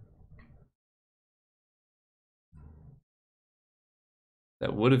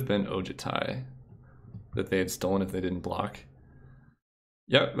 That would have been Ojitai that they had stolen if they didn't block.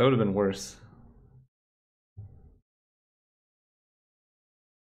 Yep, that would have been worse.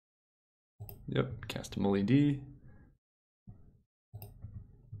 Yep, cast Mully D.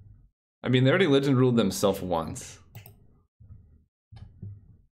 I mean, they already legend ruled themselves once.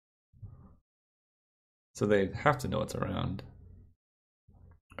 So they have to know it's around.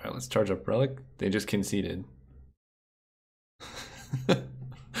 Alright, let's charge up Relic. They just conceded.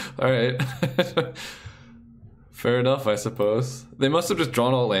 Alright. Fair enough, I suppose. They must have just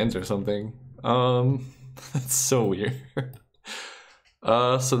drawn all lands or something. That's so weird.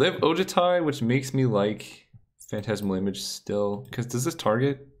 So they have Ojitai, which makes me like Phantasmal Image still. Because does this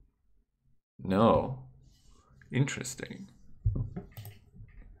target? No. Interesting.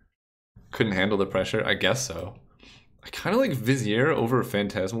 Couldn't handle the pressure? I guess so. I kind of like Vizier over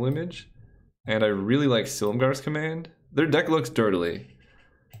Phantasmal Image. And I really like Silumgar's Command. Their deck looks dirtily.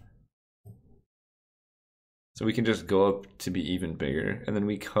 So we can just go up to be even bigger. And then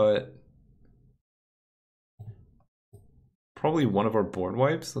we cut probably one of our board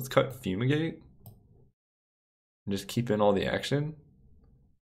wipes. Let's cut Fumigate. And just keep in all the action.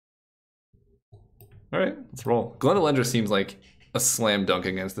 Alright, let's roll. Glen Elendra seems like a slam dunk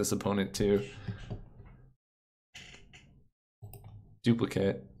against this opponent too.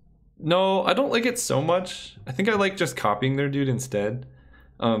 Duplicate. No, I don't like it so much. I think I like just copying their dude instead.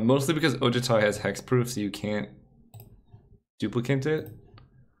 Mostly because Ojitai has hexproof, so you can't duplicate it.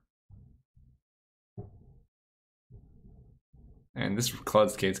 And this Cloud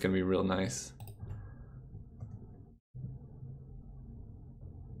Skate's gonna be real nice.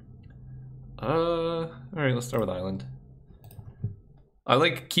 Alright, let's start with Island. I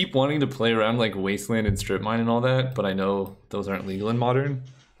like keep wanting to play around like Wasteland and Strip Mine and all that, but I know those aren't legal in Modern,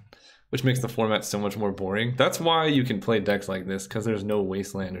 which makes the format so much more boring. That's why you can play decks like this, because there's no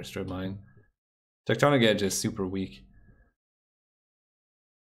Wasteland or Strip Mine. Tectonic Edge is super weak.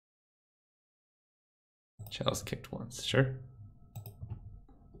 Chalice kicked once, sure.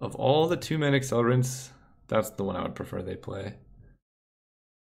 Of all the 2-man accelerants, that's the one I would prefer they play.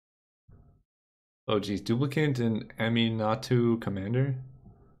 Oh geez, Duplicant and Aminatu Commander?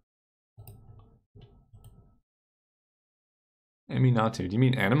 Aminatu, do you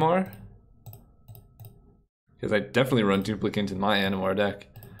mean Animar? Because I definitely run Duplicant in my Animar deck.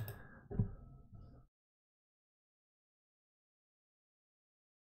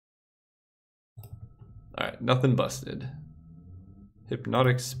 Alright, nothing busted.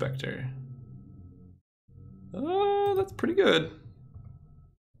 Hypnotic Spectre. That's pretty good.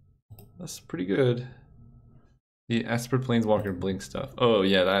 That's pretty good. The Esper Planeswalker Blink stuff. Oh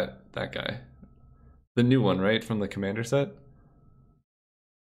yeah, that guy. The new one, right? From the Commander set?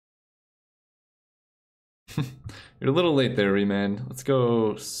 You're a little late there, Remand. Let's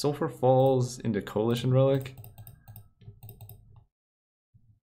go Sulphur Falls into Coalition Relic.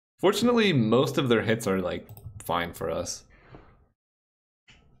 Fortunately, most of their hits are like fine for us.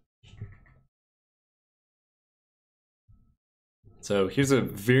 So here's a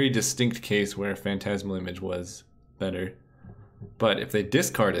very distinct case where Phantasmal Image was better. But if they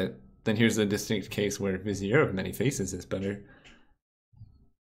discard it, then here's a distinct case where Vizier of Many Faces is better.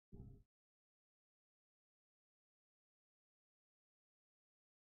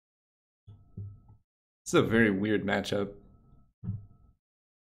 This is a very weird matchup.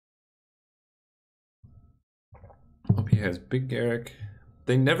 OP has Big Garrick.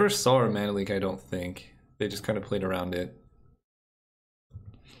 They never saw a Mana Leak, I don't think. They just kind of played around it.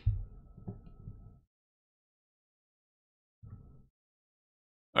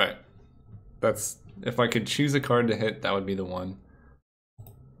 Alright. That's... if I could choose a card to hit, that would be the one.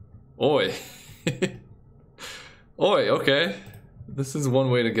 Oi! Oi, okay. This is one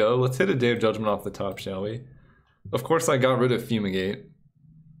way to go. Let's hit a Day of Judgment off the top, shall we? Of course I got rid of Fumigate.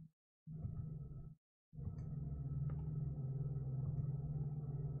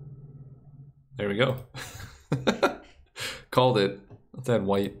 There we go. Called it. Let's add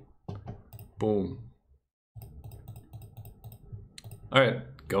white. Boom. Alright,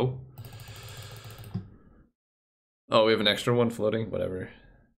 go. Oh, we have an extra one floating? Whatever.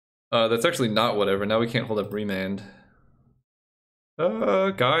 That's actually not whatever. Now we can't hold up Remand.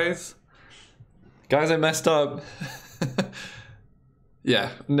 Guys. Guys, I messed up.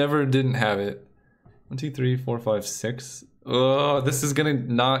 Yeah, never didn't have it. 1, 2, 3, 4, 5, 6. Oh, this is gonna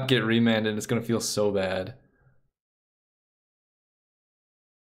not get remanded. It's gonna feel so bad.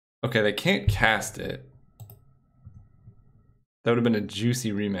 Okay, they can't cast it. That would have been a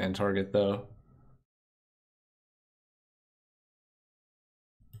juicy remand target, though.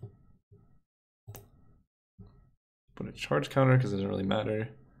 Put a charge counter because it doesn't really matter.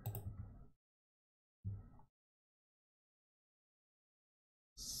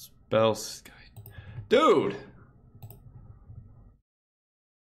 Spell Sky. Dude!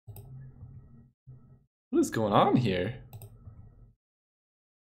 What is going on here?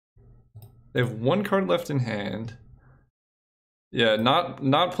 They have one card left in hand. Yeah,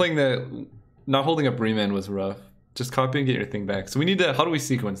 not playing that, not holding up Remand was rough. Just copy and get your thing back. So we need to, how do we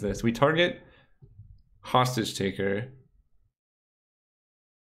sequence this? We target Hostage Taker.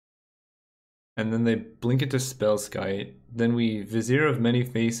 And then they blink it to Spellskite. Then we Vizier of Many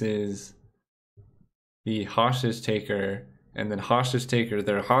Faces the Hostage Taker, and then Hostage Taker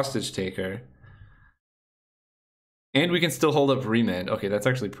their Hostage Taker. And we can still hold up Remand. Okay, that's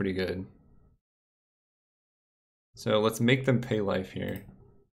actually pretty good. So let's make them pay life here.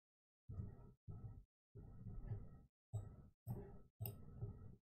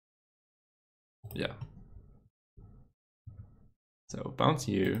 Yeah. So bounce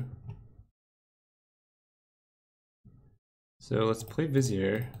you. So let's play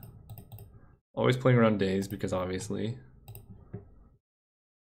Vizier. Always playing around days because obviously.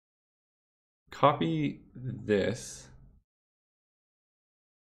 Copy this.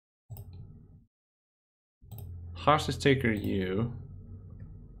 Hostage Taker you.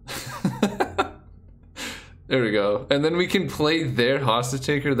 There we go. And then we can play their Hostage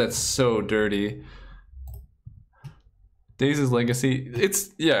Taker. That's so dirty. Days' Legacy. It's,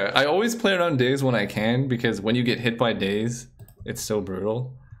 yeah, I always play it on Days when I can, because when you get hit by Days, it's so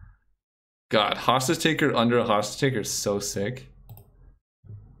brutal. God, Hostage Taker under a Hostage Taker is so sick.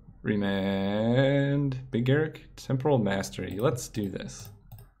 Remand. Big Eric. Temporal Mastery. Let's do this.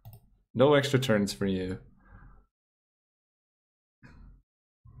 No extra turns for you.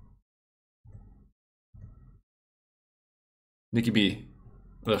 Nikki B.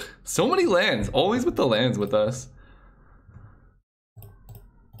 Ugh. So many lands. Always with the lands with us.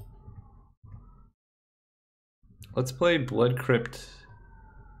 Let's play Blood Crypt.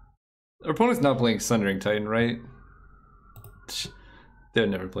 Our opponent's not playing Sundering Titan, right? They'd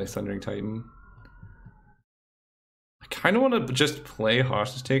never play Sundering Titan. I kind of want to just play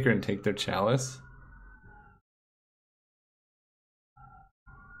Hostage Taker and take their Chalice.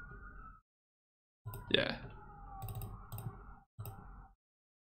 Yeah.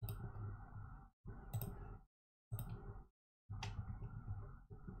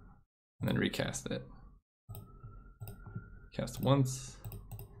 And then recast it. Cast once.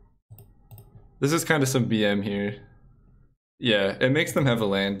 This is kind of some BM here. Yeah, it makes them have a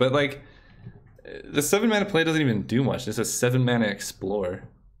land, but like, the 7 mana play doesn't even do much. It's a 7 mana explore.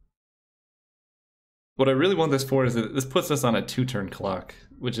 What I really want this for is that this puts us on a 2-turn clock,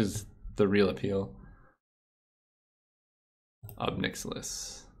 which is the real appeal.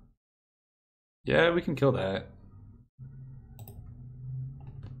 Obnixilis. Yeah, we can kill that.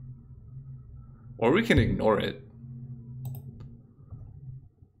 Or we can ignore it.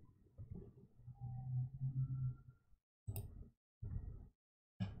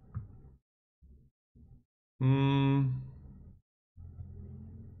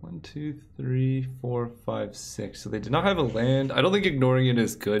 One, 2, 3, 4, 5, 6. So they did not have a land. I don't think ignoring it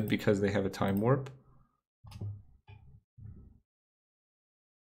is good because they have a time warp.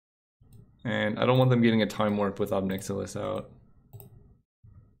 And I don't want them getting a time warp with Obnixilis out.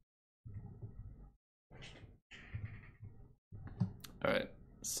 Alright,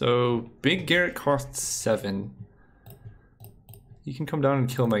 so Big Garrett costs 7. You can come down and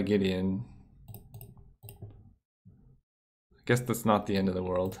kill my Gideon. I guess that's not the end of the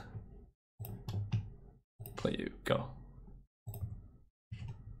world. Play you, go.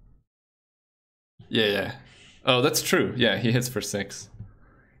 Yeah. Oh, that's true. Yeah, he hits for 6.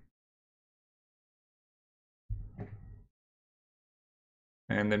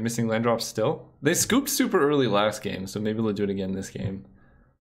 And then missing land drops still. They scooped super early last game, so maybe they'll do it again this game.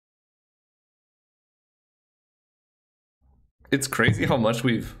 It's crazy how much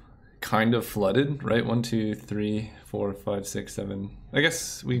we've kind of flooded, right? 1, 2, 3, 4, 5, 6, 7. I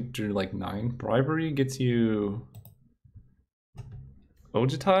guess we drew like 9. Bribery gets you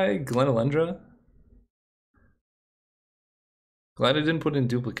Ojitai, Glenalendra. Glad I didn't put in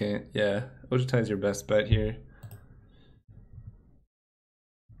duplicate. Yeah, Ojitai's your best bet here.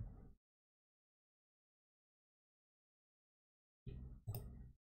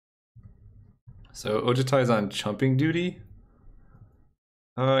 So Ojitai's on chumping duty.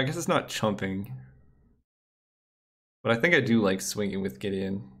 I guess it's not chumping. But I think I do like swinging with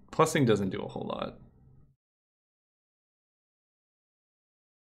Gideon. Plussing doesn't do a whole lot.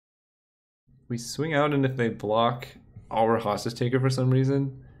 We swing out, and if they block our Hostage Taker for some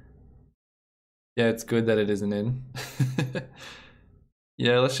reason, yeah, it's good that it isn't in.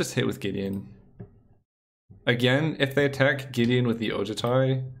 Yeah, let's just hit with Gideon. Again, if they attack Gideon with the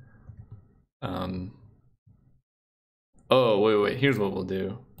Ojitai, oh, wait, here's what we'll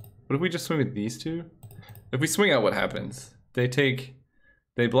do. What if we just swing with these two? If we swing out, what happens? They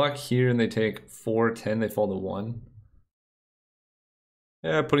block here and they take 4, 10, they fall to 1.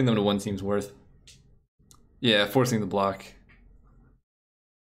 Yeah, putting them to 1 seems worth. Yeah, forcing the block.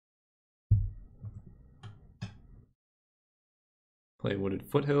 Play Wooded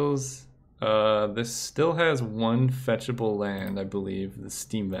Foothills. This still has 1 fetchable land, I believe, the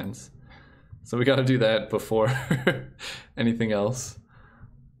Steam Vents. So we gotta do that before anything else.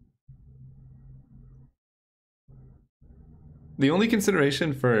 The only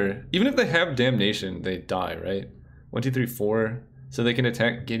consideration for, even if they have Damnation, they die, right? 1, 2, 3, 4. So they can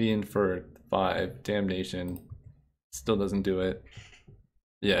attack Gideon for 5. Damnation still doesn't do it.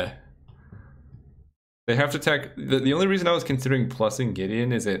 Yeah. They have to attack. The only reason I was considering plussing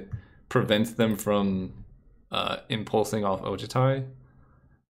Gideon is it prevents them from impulsing off Ojitai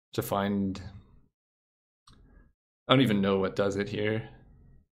to find. I don't even know what does it here.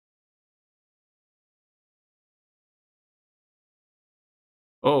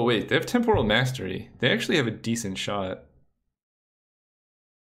 Oh wait, they have Temporal Mastery. They actually have a decent shot.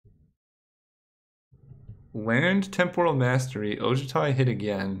 Land Temporal Mastery, Ojitai hit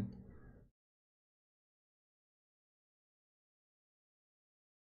again.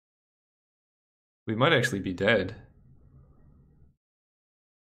 We might actually be dead.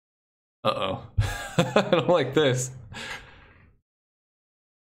 Uh-oh. I don't like this.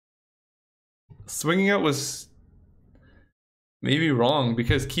 Swinging out was maybe wrong,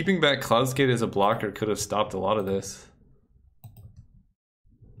 because keeping back Cloudskate as a blocker could have stopped a lot of this.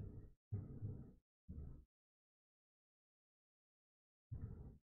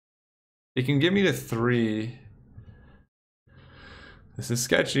 It can get me to 3. This is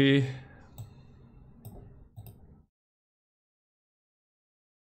sketchy.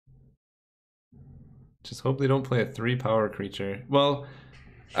 Just hope they don't play a 3 power creature. Well,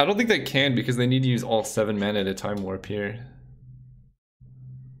 I don't think they can, because they need to use all 7 mana at a time warp here.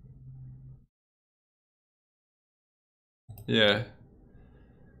 Yeah.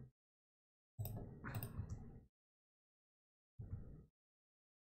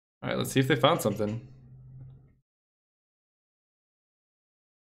 Alright, let's see if they found something.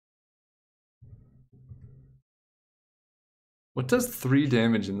 What does 3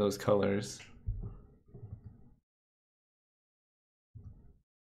 damage in those colors?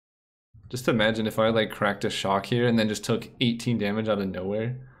 Just imagine if I like cracked a shock here and then just took 18 damage out of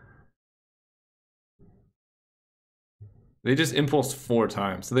nowhere. They just impulsed 4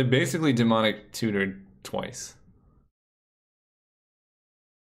 times, so they basically demonic tutored twice.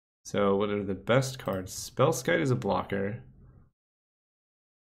 So what are the best cards? Spellskite is a blocker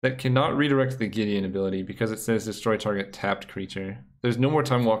that cannot redirect the Gideon ability because it says destroy target tapped creature. There's no more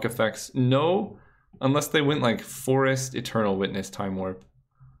time walk effects. No, unless they went like Forest, Eternal Witness, Time Warp.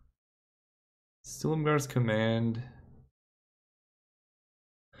 Silumgar's Command.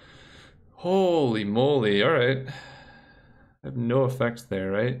 Holy moly, alright. I have no effects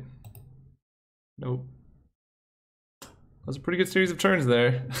there, right? Nope. That was a pretty good series of turns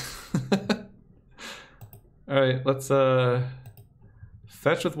there. Alright, let's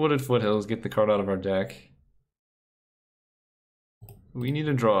fetch with Wooded Foothills, get the card out of our deck. We need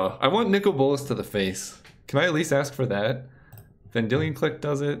a draw. I want Nicol Bolas to the face. Can I at least ask for that? Vendilion Click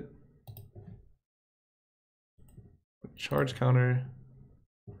does it. Charge counter.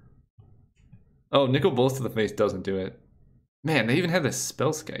 Oh, Nicol Bolas to the face doesn't do it. Man, they even have this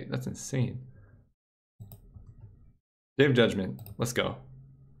Spellskite. That's insane. Day of Judgment. Let's go.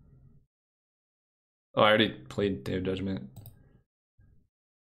 Oh, I already played Day of Judgment.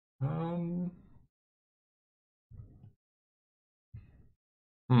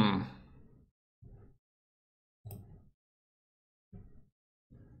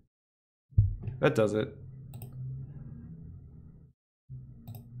 That does it.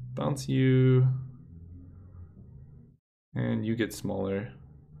 Bounce you. And you get smaller.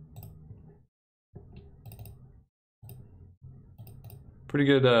 Pretty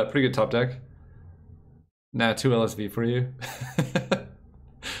good top deck. Nah, 2 LSV for you.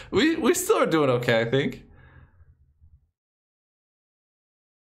 we still are doing okay, I think.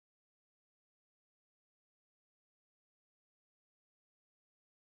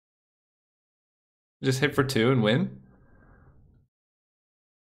 Just hit for 2 and win.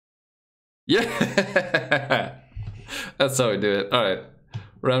 Yeah. That's how we do it. All right.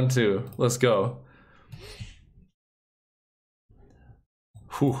 Round 2. Let's go.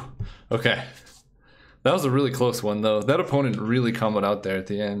 Whew. Okay. That was a really close one, though. That opponent really comboed out there at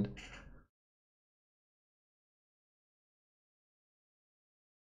the end.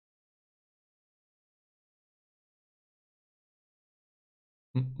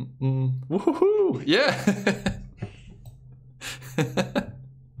 Woohoo! Yeah!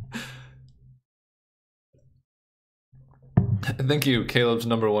 Thank you, Caleb's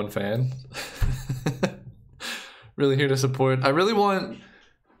 #1 fan. Really here to support. I really want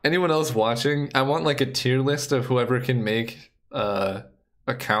anyone else watching, I want like a tier list of whoever can make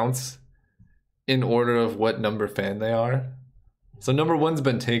accounts in order of what number fan they are. So #1's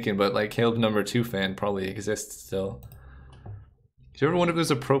been taken, but like Caleb's #2 fan probably exists still. Do you ever wonder if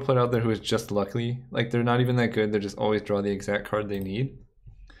there's a pro player out there who is just lucky? Like they're not even that good, they just always draw the exact card they need?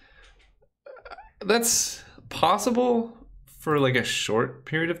 That's possible for like a short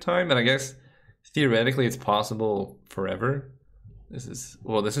period of time, and I guess theoretically it's possible forever. This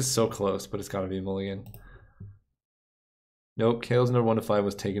is so close, but it's gotta be a mulligan. Nope, Kale's #1 to 5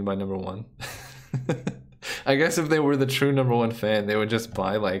 was taken by #1. I guess if they were the true #1 fan, they would just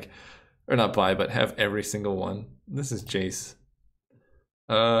buy like, or not buy, but have every single one. This is Jace.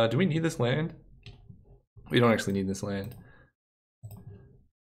 Do we need this land? We don't actually need this land.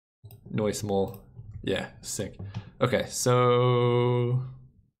 Noise mole. Yeah, sick. Okay, so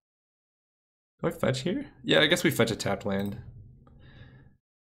do I fetch here? Yeah, I guess we fetch a tapped land.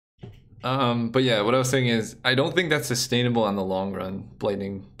 But yeah, what I was saying is I don't think that's sustainable on the long run,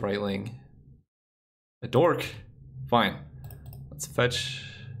 Blading Brightling. A dork. Fine. Let's fetch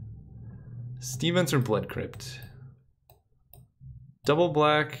Steam Vents or Blood Crypt. Double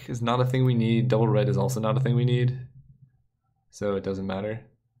black is not a thing we need. Double red is also not a thing we need. So it doesn't matter.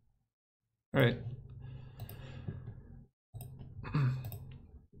 Alright.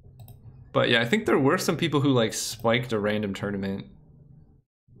 But yeah, I think there were some people who like spiked a random tournament.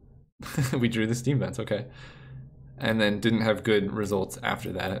 We drew the Steam Vents, okay. And then didn't have good results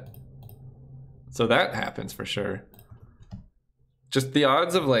after that. So that happens for sure. Just the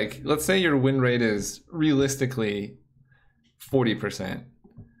odds of like, let's say your win rate is realistically 40%.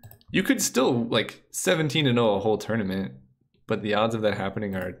 You could still like 17-0 a whole tournament, but the odds of that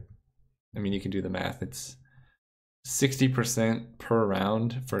happening are, I mean, you can do the math. It's 60% per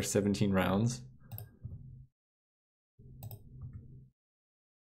round for 17 rounds.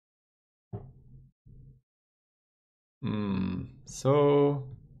 So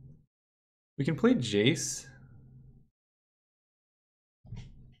we can play Jace.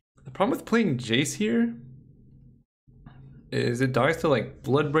 The problem with playing Jace here is it dies to like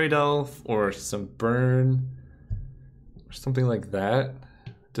Bloodbraid Elf or some burn or something like that.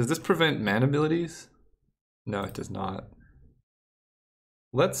 Does this prevent mana abilities? No, it does not.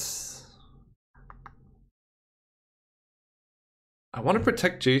 I want to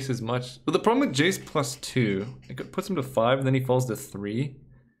protect Jace as much. But the problem with Jace +2, it puts him to 5 and then he falls to 3.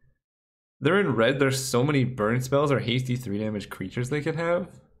 They're in red, there's so many burn spells or hasty 3 damage creatures they could have.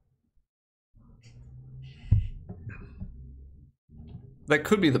 That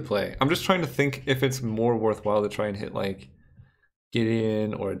could be the play. I'm just trying to think if it's more worthwhile to try and hit like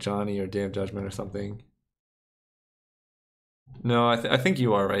Gideon or Johnny or Day of Judgment or something. No, I think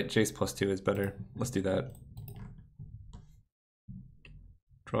you are right. Jace +2 is better. Let's do that.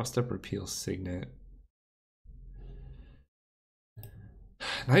 Draw step, repeal signet.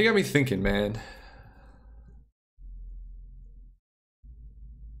 Now you got me thinking, man.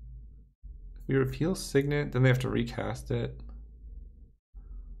 If we repeal signet, then they have to recast it.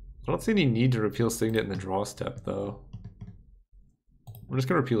 I don't see any need to repeal signet in the draw step, though. We're just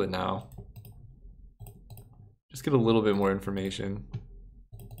gonna repeal it now. Just get a little bit more information.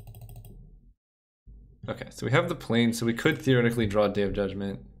 Okay, so we have the plane, so we could theoretically draw Day of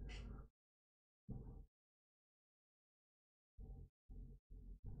Judgment.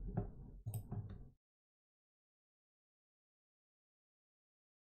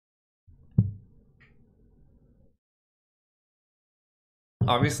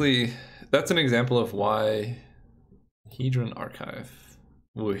 Obviously, that's an example of why Hedron Archive.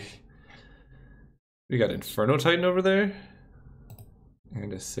 Ooh. We got Inferno Titan over there.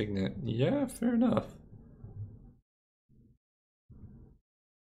 And a Signet. Yeah, fair enough.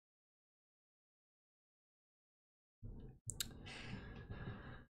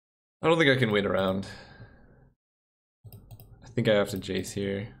 I don't think I can wait around. I think I have to Jace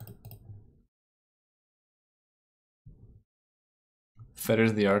here.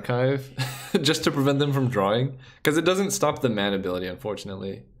 Fetters the Archive just to prevent them from drawing, because it doesn't stop the mana ability,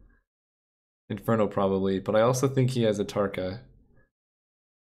 unfortunately. Inferno probably, but I also think he has a Tarka.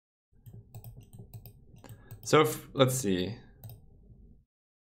 So if, let's see.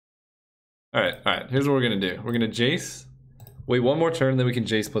 All right, here's what we're gonna do. We're gonna Jace, wait one more turn, then we can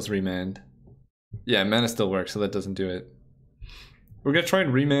Jace plus remand. Yeah, mana still works, so that doesn't do it. We're gonna try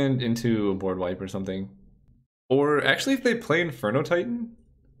and remand into a board wipe or something. Or actually, if they play Inferno Titan,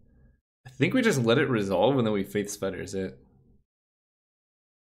 I think we just let it resolve and then we Faith Fetters it.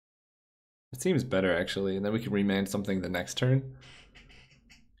 It seems better actually, and then we can remand something the next turn.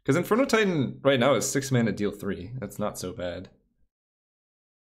 Because Inferno Titan right now is 6 mana, deal 3. That's not so bad.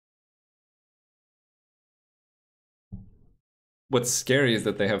 What's scary is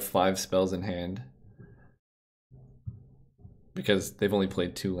that they have 5 spells in hand. Because they've only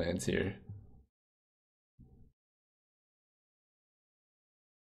played 2 lands here.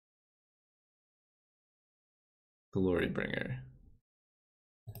 Glorybringer.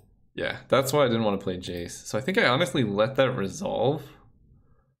 Yeah, that's why I didn't want to play Jace. So I think I honestly let that resolve.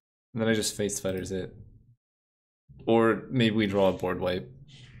 And then I just Face Fetters it. Or maybe we draw a board wipe.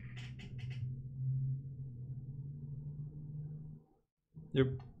 Yep.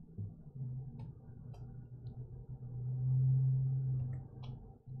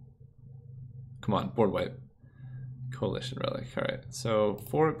 Come on, board wipe. Coalition Relic. Alright, so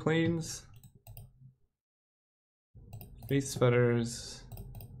 4 planes. Face Fetters.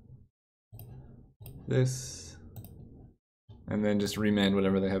 This. And then just remand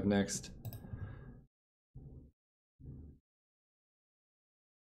whatever they have next.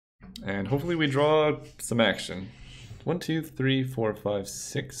 And hopefully we draw some action. 1, 2, 3, 4, 5,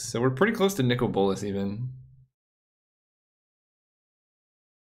 6. So we're pretty close to Nicol Bolas even.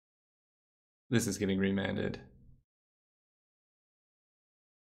 This is getting remanded.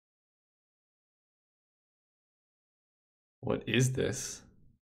 What is this?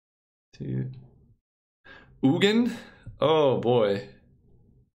 2. Ugin? Oh boy.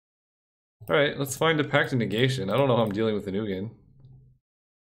 Alright, let's find a Pact of Negation. I don't know how I'm dealing with an Ugin.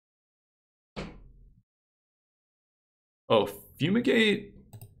 Oh, Fumigate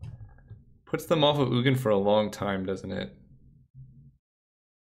puts them off of Ugin for a long time, doesn't it?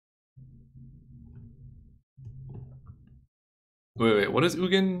 Wait, what is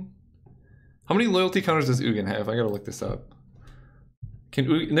Ugin? How many loyalty counters does Ugin have? I gotta look this up.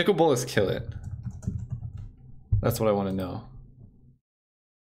 Can Nicol Bolas kill it? That's what I want to know.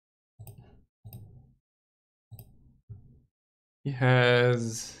 He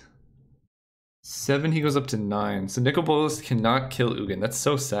has 7, he goes up to 9. So Nicol Bolas cannot kill Ugin. That's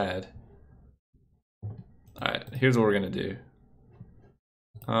so sad. Alright, here's what we're gonna do.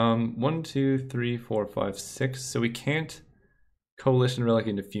 1, 2, 3, 4, 5, 6. So we can't Coalition Relic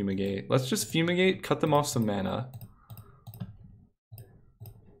into Fumigate. Let's just Fumigate, cut them off some mana.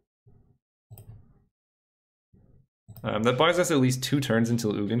 That buys us at least 2 turns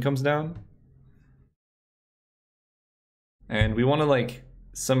until Ugin comes down. And we want to like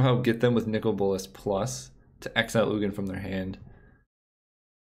somehow get them with Nicol Bolas plus to exile Ugin from their hand.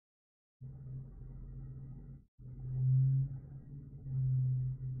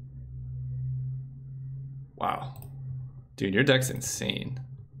 Wow. Dude, your deck's insane.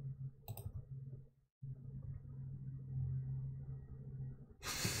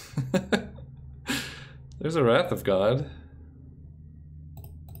 There's a Wrath of God.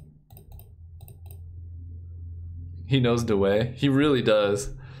 He knows the way. He really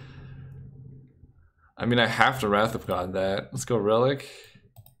does. I mean, I have to Wrath of God that. Let's go Relic.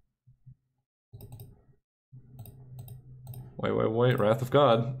 Wait. Wrath of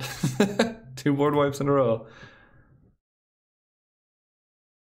God. 2 board wipes in a row.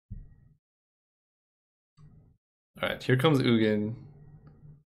 Alright, here comes Ugin.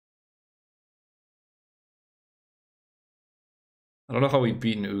 I don't know how we've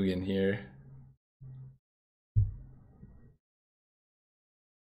beaten Ugin here.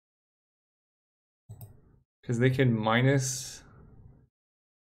 Because they can minus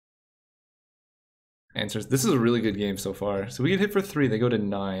answers. This is a really good game so far. So we get hit for 3, they go to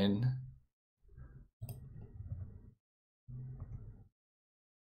 9.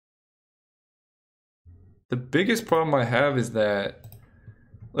 The biggest problem I have is that,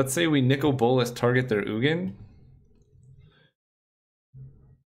 let's say we Nicol Bolas target their Ugin.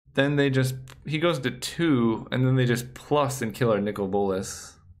 Then they just, he goes to 2, and then they just plus and kill our Nicol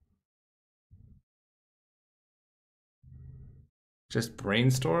Bolas. Just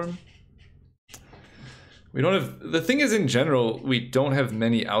brainstorm. We don't have, the thing is in general, we don't have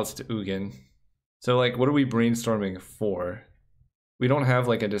many outs to Ugin. So like, what are we brainstorming for? We don't have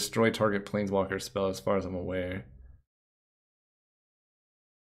like a destroy target planeswalker spell as far as I'm aware.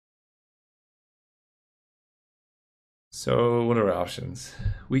 So what are our options?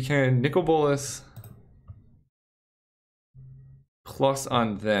 We can Nicol Bolas plus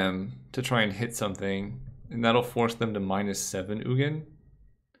on them to try and hit something, and that'll force them to -7 Ugin.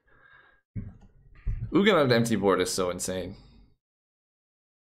 Ugin on an empty board is so insane.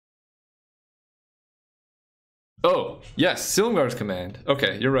 Oh, yes, Silumgar's Command.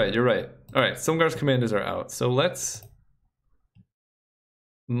 Okay, you're right. Alright, Silumgar's Command is our out. So let's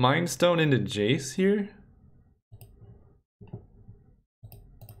Mind Stone into Jace here.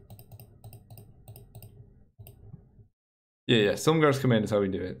 Yeah, Silumgar's Command is how we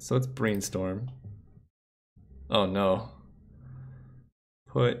do it. So let's brainstorm. Oh no.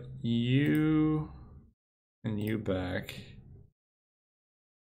 Put you and you back.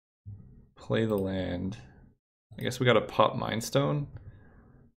 Play the land. I guess we gotta pop Mind Stone.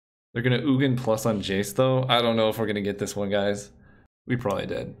 They're gonna Ugin plus on Jace though. I don't know if we're gonna get this one, guys. We probably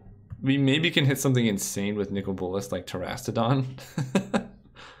did. We maybe can hit something insane with Nicol Bolas like Terastodon.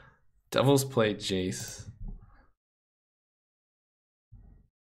 Devils play Jace.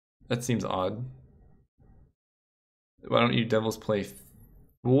 That seems odd. Why don't you Devils play...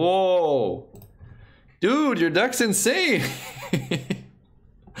 Whoa! Dude, your deck's insane!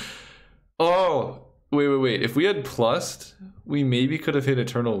 Oh, wait. If we had plussed, we maybe could have hit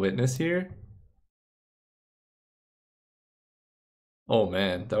Eternal Witness here. Oh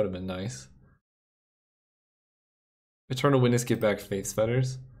man, that would have been nice. Eternal Witness, get back Faith's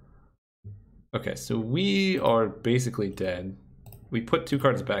Fetters. Okay, so we are basically dead. We put 2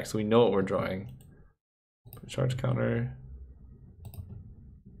 cards back, so we know what we're drawing. Put charge counter.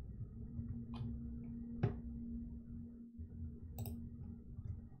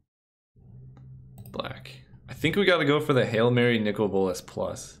 Black. I think we gotta go for the Hail Mary Nicol Bolas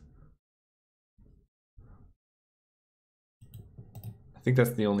plus. I think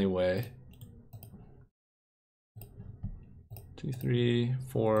that's the only way. 2, 3,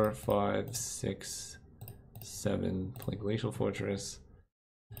 4, 5, 6, 7. Play Glacial Fortress.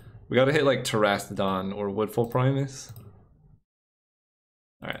 We gotta hit like Terrastodon or Woodfall Primus.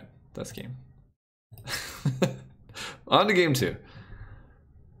 Alright, that's game. On to game 2.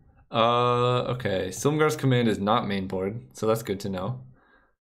 Okay. Silumgar's Command is not main board, so that's good to know.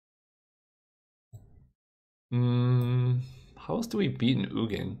 How else do we beat an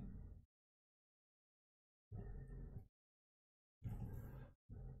Ugin?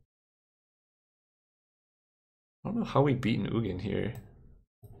 I don't know how we beat an Ugin here.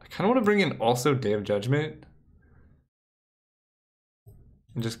 I kind of want to bring in also Day of Judgment.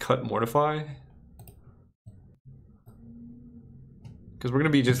 And just cut Mortify. Because we're going to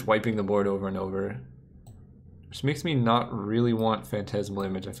be just wiping the board over and over. Which makes me not really want Phantasmal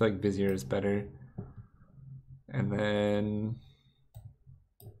Image. I feel like Vizier is better. And then...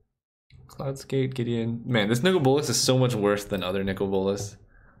 Cloudskate, Gideon. Man, this Nicol Bolas is so much worse than other Nicol Bolas.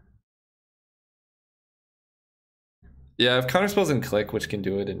 Yeah, I have counterspells and Click, which can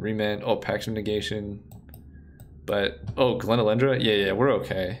do it, and Remand. Oh, Paction Negation. But, oh, Glenelendra? Yeah, we're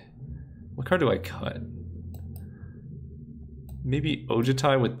okay. What card do I cut? Maybe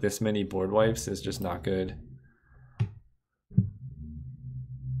Ojutai with this many board wipes is just not good.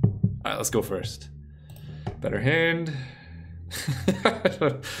 Alright, let's go first. Better hand.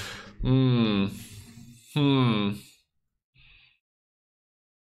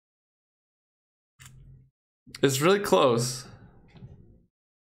 It's really close.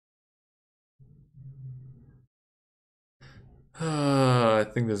 I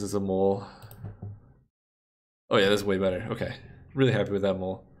think this is a mole. Oh yeah, this is way better. Okay. Really happy with that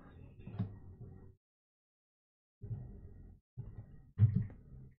mole.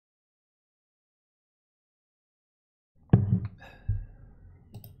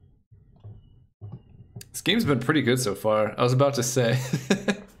 This game's been pretty good so far. I was about to say.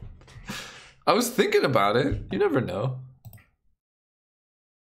 I was thinking about it. You never know.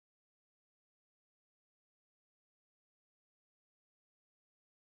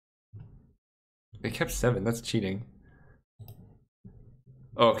 They kept 7. That's cheating.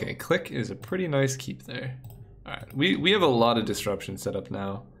 Okay, Click is a pretty nice keep there. Alright, we have a lot of disruption set up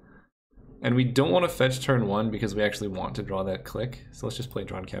now. And we don't want to fetch turn 1 because we actually want to draw that Click. So let's just play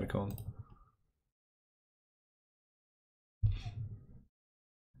Drawn Catacomb.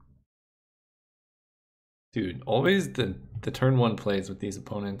 Dude, always the turn 1 plays with these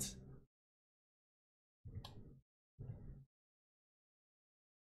opponents.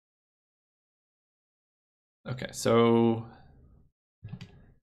 Okay, so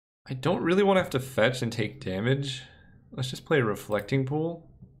I don't really want to have to fetch and take damage. Let's just play Reflecting Pool.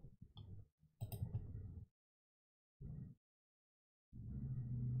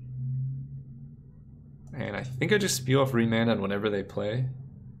 And I think I just spew off Remand on whenever they play.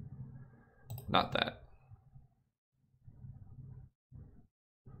 Not that.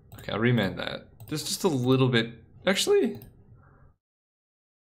 Okay, I'll remand that. Just a little bit. Actually,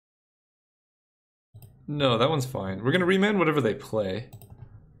 no, that one's fine. We're gonna remand whatever they play.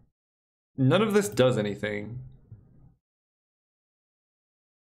 None of this does anything.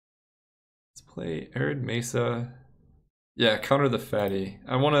 Let's play Arid Mesa. Yeah, counter the fatty.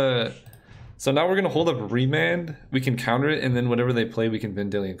 I wanna... So now we're gonna hold up remand. We can counter it, and then whatever they play, we can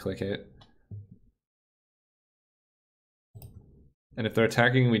Vendilion Click it. And if they're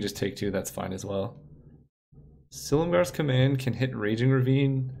attacking, we just take 2, that's fine as well. Silumgar's Command can hit Raging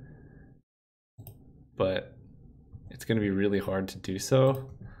Ravine, but it's going to be really hard to do so.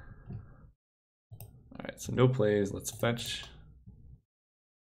 Alright, so no plays, let's fetch.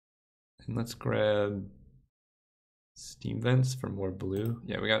 And let's grab Steam Vents for more blue.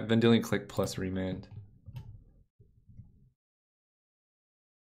 Yeah, we got Vendilion Click plus Remand.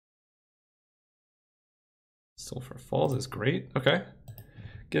 Sulfur Falls is great. Okay.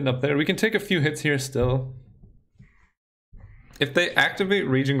 Getting up there. We can take a few hits here still. If they activate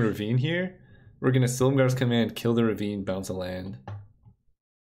Raging Ravine here, we're going to Silumgar's Command, kill the Ravine, bounce a land.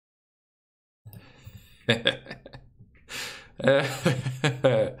 Alright,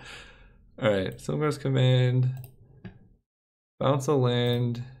 Silumgar's Command, bounce a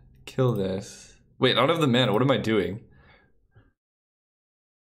land, kill this. Wait, I don't have the mana. What am I doing?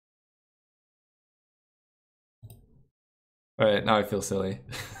 Alright, now I feel silly.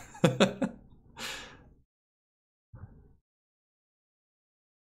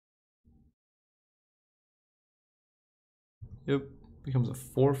 Yep, becomes a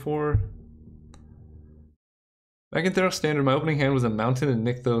 4/4. Back in Theros Standard, my opening hand was a Mountain and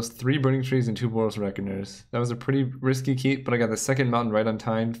Nykthos, 3 Burning Trees, and 2 Boros Reckoners. That was a pretty risky keep, but I got the second Mountain right on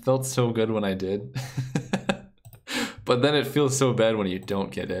time. Felt so good when I did. But then it feels so bad when you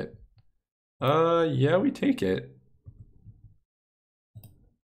don't get it. Yeah, we take it.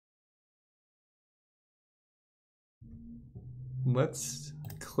 Let's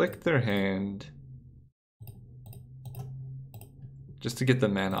click their hand. Just to get the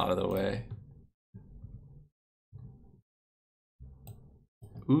mana out of the way.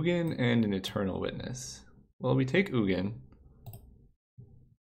 Ugin and an Eternal Witness. Well, we take Ugin.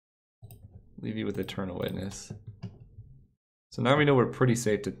 Leave you with Eternal Witness. So now we know we're pretty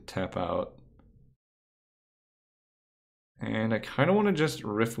safe to tap out. And I kind of want to just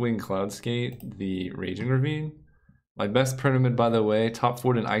Riftwing Cloudskate the Raging Ravine. My best Pyramid, by the way, top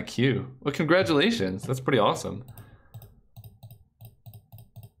 4 in IQ. Well, congratulations. That's pretty awesome.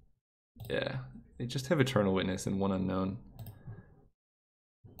 Yeah, they just have Eternal Witness and 1 unknown.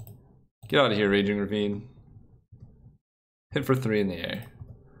 Get out of here, Raging Ravine. Hit for 3 in the air.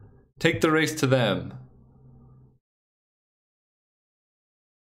 Take the race to them.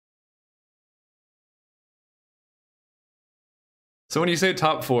 So when you say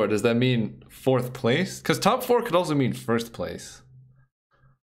top 4, does that mean 4th place? Because top 4 could also mean 1st place.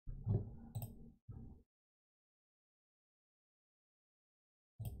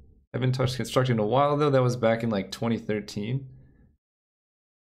 I haven't touched construction in a while though. That was back in like 2013.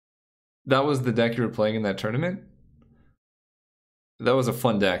 That was the deck you were playing in that tournament? That was a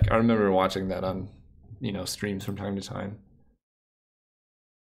fun deck. I remember watching that on, you know, streams from time to time.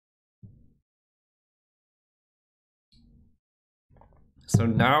 So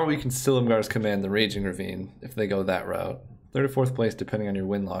now we can Silumgar's command the Raging Ravine if they go that route. 3rd or 4th place depending on your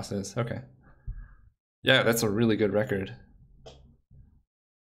win losses. Okay. Yeah, that's a really good record.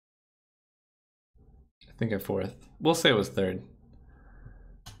 I think at 4th. We'll say it was 3rd.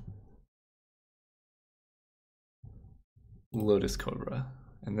 Lotus Cobra.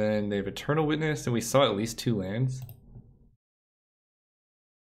 And then they have Eternal Witness, and we saw at least 2 lands.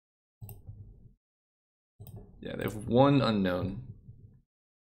 Yeah, they have 1 unknown.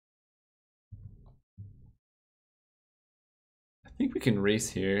 I think we can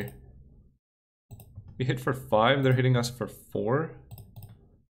race here. We hit for 5, they're hitting us for 4.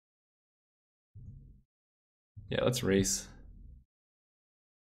 Yeah, let's race.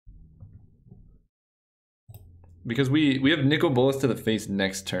 Because we have Nicol Bolas to the face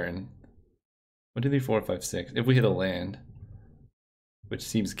next turn. 1, 2, 3, 4, 5, 6. If we hit a land. Which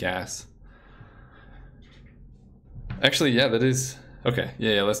seems gas. Actually, yeah, that is... Okay,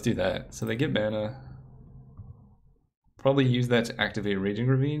 yeah, let's do that. So they get mana. Probably use that to activate Raging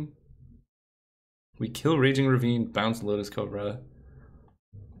Ravine. We kill Raging Ravine, bounce Lotus Cobra.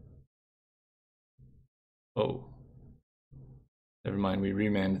 Oh. Never mind, we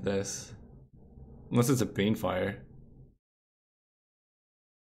remand this. Unless it's a Banefire.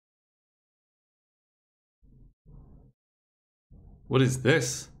 What is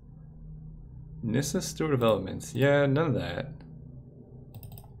this? Nissa Steward of Elements. Yeah, none of that.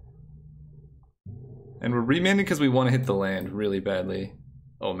 And we're remanding because we want to hit the land really badly.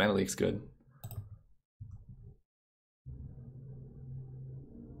 Oh, Mana Leak's good.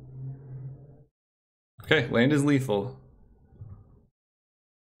 Okay, land is lethal.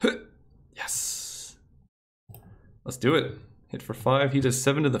 Yes. Let's do it. Hit for 5. He does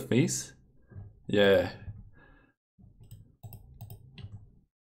 7 to the face. Yeah.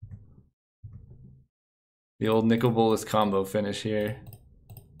 The old Nicol Bolas combo finish here.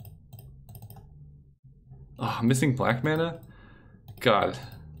 Oh, missing black mana? God.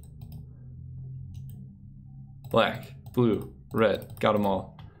 Black, blue, red. Got them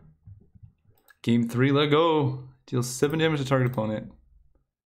all. Game 3, let go. Deals 7 damage to target opponent.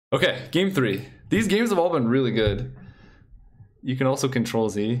 Okay, game 3. These games have all been really good. You can also control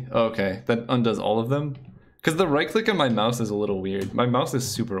Z. Oh, okay, that undoes all of them. Because the right click on my mouse is a little weird. My mouse is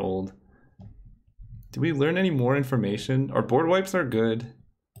super old. Do we learn any more information? Our board wipes are good.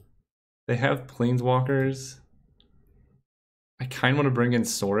 They have planeswalkers. I kind of want to bring in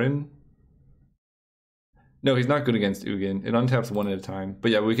Sorin. No, he's not good against Ugin. It untaps 1 at a time.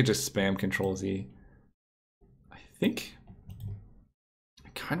 But yeah, we could just spam Control Z. I think I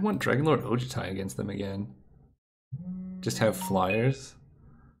kind of want Dragonlord Ojutai against them again. Just have flyers.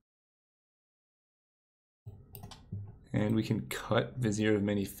 And we can cut Vizier of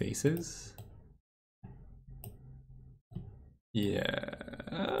Many Faces. Yeah.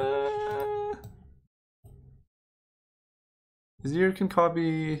 Vizier can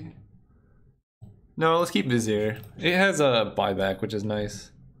copy No, let's keep Vizier. It has a buyback, which is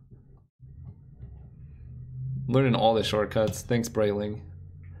nice. Learning all the shortcuts. Thanks, Brightling.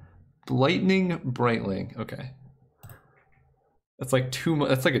 Lightning Brightling. Okay. That's like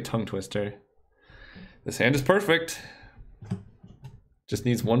that's like a tongue twister. This hand is perfect. Just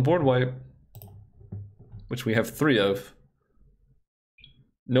needs one board wipe, which we have 3 of.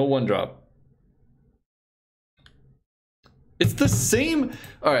 No one drop. It's the same.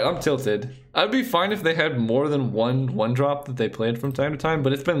 All right, I'm tilted. I'd be fine if they had more than one drop that they played from time to time,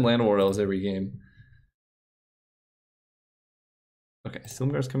 but it's been Land War Elves every game. Okay,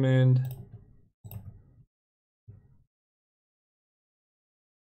 Silmar's command.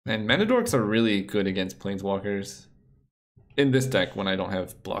 And Manadorks are really good against Planeswalkers. In this deck when I don't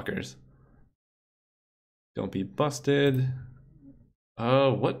have blockers. Don't be busted.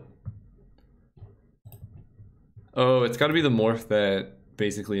 What? Oh, it's gotta be the morph that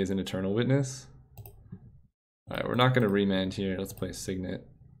basically is an Eternal Witness. Alright, we're not gonna remand here. Let's play Signet.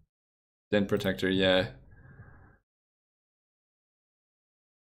 Den Protector, yeah.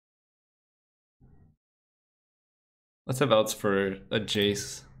 Let's have outs for a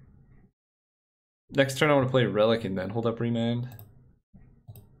Jace. Next turn I want to play Relic and then hold up remand.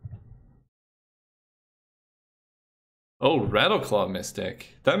 Oh, Rattleclaw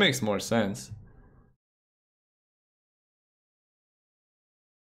Mystic. That makes more sense.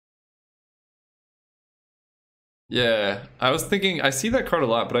 Yeah, I was thinking, I see that card a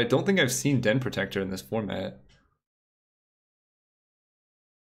lot, but I don't think I've seen Den Protector in this format.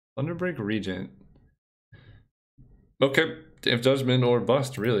 Thunderbreak Regent. Okay, if Judgment or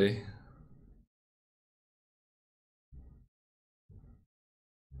Bust, really.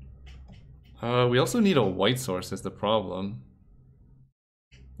 We also need a white source is the problem.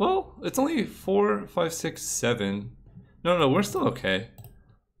 Well, it's only 4, 5, 6, 7. No, we're still okay.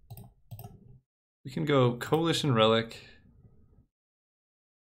 We can go Coalition Relic.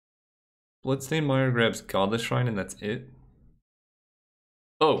 Bloodstained Mire grabs Godless Shrine and that's it.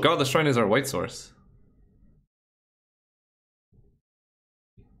 Oh, Godless Shrine is our white source.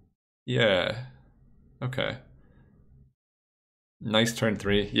 Yeah. Okay. Nice turn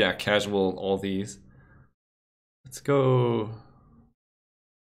 3. Yeah, casual all these. Let's go.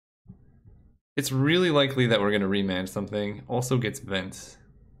 It's really likely that we're gonna remand something. Also gets vents.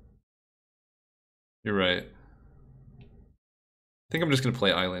 You're right. I think I'm just gonna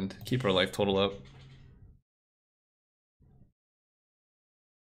play Island. Keep our life total up.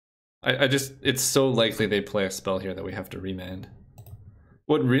 It's so likely they play a spell here that we have to remand.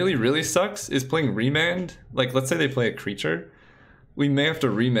 What really sucks is playing remand. Like, let's say they play a creature. We may have to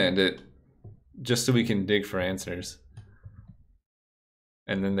remand it just so we can dig for answers.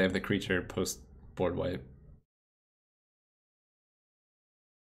 And then they have the creature post board wipe.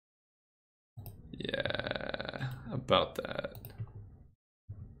 Yeah, about that.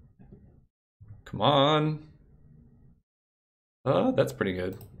 Come on. That's pretty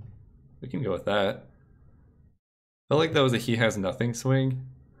good. We can go with that. Felt like that was a he has nothing swing.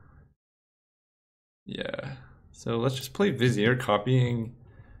 Yeah. So let's just play Vizier, copying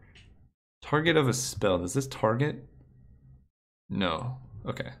target of a spell. Does this target? No.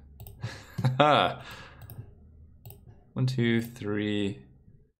 Okay. 1, 2, 3,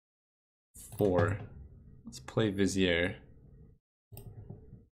 4. Let's play Vizier.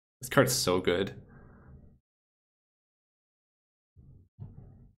 This card's so good.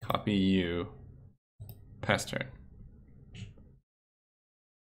 Copy you. Pass turn.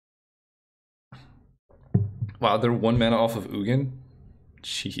 Wow, they're 1 mana off of Ugin?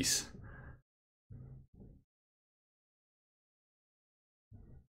 Jeez.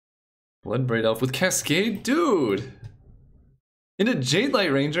 Bloodbraid Elf with Cascade? Dude! In a Jade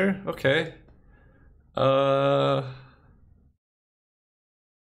Light Ranger? Okay.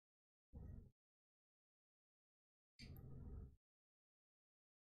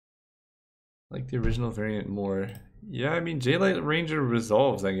 Like the original variant more. Yeah, I mean, Jade Light Ranger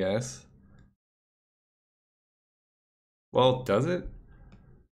resolves, I guess. Well, does it?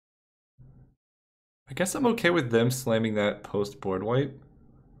 I guess I'm okay with them slamming that post board wipe.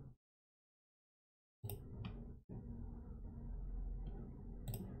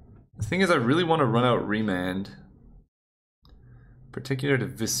 The thing is, I really want to run out remand. Particular to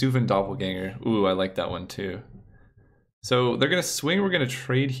Vesuvan Doppelganger. Ooh, I like that one too. So they're gonna swing, we're gonna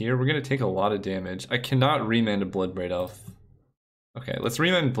trade here, we're gonna take a lot of damage. I cannot remand a Bloodbraid Elf. Okay, let's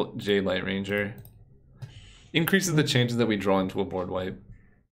remand Jade Light Ranger. Increases the chances that we draw into a board wipe.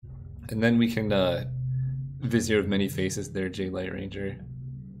 And then we can Vizier of Many Faces there, Jade Light Ranger.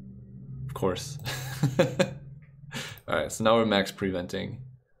 Of course. Alright, so now we're max preventing.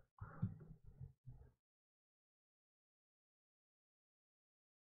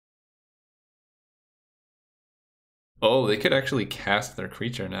 Oh, they could actually cast their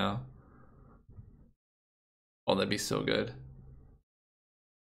creature now. Oh, that'd be so good.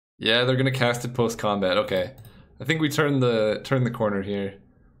 Yeah, they're gonna cast it post-combat. Okay. I think we turn the corner here.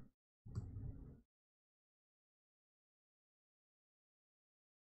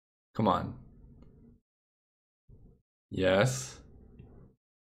 Come on. Yes.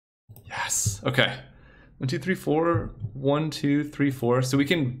 Yes. Okay. 1, 2, 3, 4. 1, 2, 3, 4. So we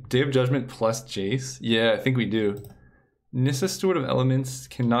can Day of Judgment plus Jace. Yeah, I think we do. Nissa, Steward of Elements,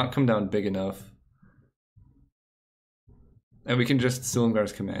 cannot come down big enough. And we can just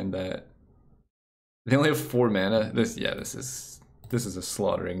Silumgar's Command that. They only have 4 mana. This is a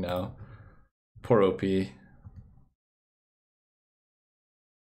slaughtering now. Poor OP.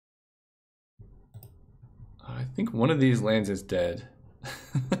 I think one of these lands is dead.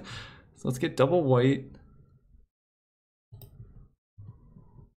 So let's get double white.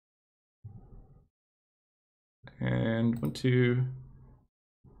 And 1, 2,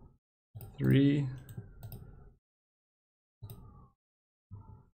 3,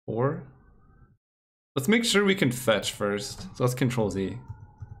 4. Let's make sure we can fetch first. So let's Control Z.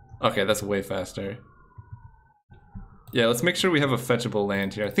 Okay, that's way faster. Yeah, let's make sure we have a fetchable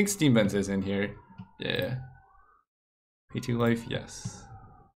land here. I think Steam Vents is in here. Yeah. Pay 2 life, yes.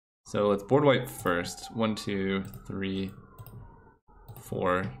 So let's board wipe first. 1, 2, 3,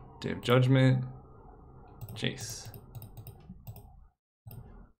 4. Day of Judgment. Jace.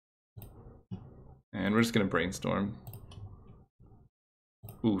 And we're just gonna brainstorm.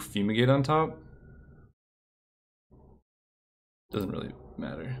 Ooh, Fumigate on top? Doesn't really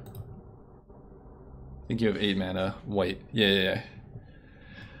matter. I think you have 8 mana. White. Yeah.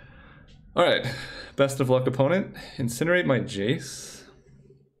 Alright. Best of luck, opponent. Incinerate my Jace.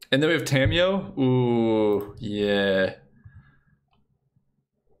 And then we have Tamio. Ooh, yeah.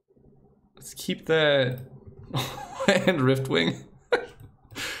 Let's keep that. And Riftwing.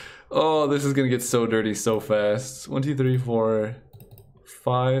 Oh, this is gonna get so dirty so fast. 1, 2, 3, 4,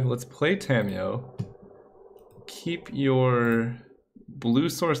 5. Let's play Tamio. Keep your blue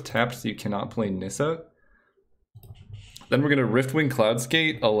source tapped so you cannot play Nissa. Then we're gonna Riftwing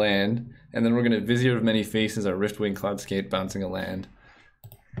Cloudskate, a land, and then we're gonna Vizier of Many Faces, our Riftwing Cloudskate, bouncing a land.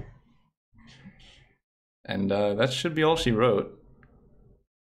 And that should be all she wrote.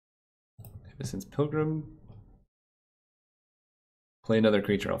 Since Pilgrim. Play another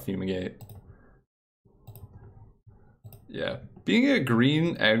creature, I'll Fumigate. Yeah. Being a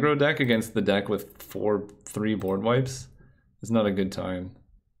green aggro deck against the deck with 3 board wipes is not a good time.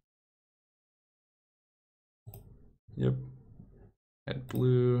 Yep. At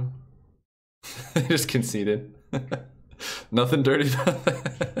blue. Just conceded. Nothing dirty about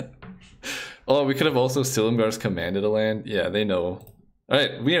that. Oh, we could have also Silumgar's commanded a land. Yeah, they know.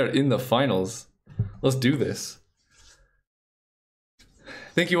 Alright, we are in the finals. Let's do this.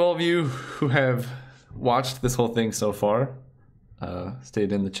 Thank you all of you who have watched this whole thing so far.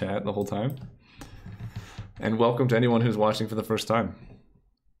 Stayed in the chat the whole time. And welcome to anyone who's watching for the first time.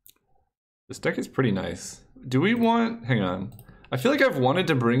 This deck is pretty nice. Do we want... Hang on. I feel like I've wanted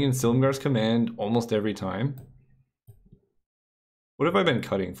to bring in Silumgar's Command almost every time. What have I been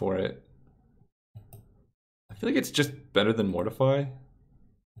cutting for it? I feel like it's just better than Mortify.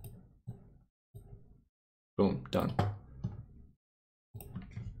 Boom, done.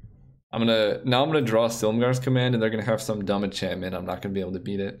 Now I'm gonna draw Silumgar's Command and they're gonna have some dumb enchantment. I'm not gonna be able to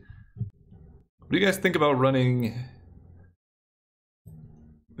beat it. What do you guys think about running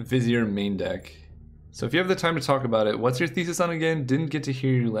Vizier main deck? So if you have the time to talk about it, what's your thesis on again? Didn't get to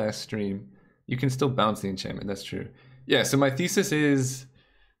hear your last stream. You can still bounce the enchantment, that's true. Yeah, so my thesis is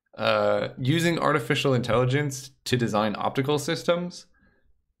using artificial intelligence to design optical systems,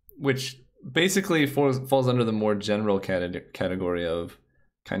 which basically falls under the more general category of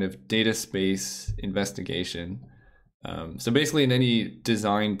kind of data space investigation. So basically in any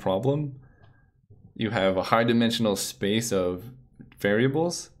design problem, you have a high dimensional space of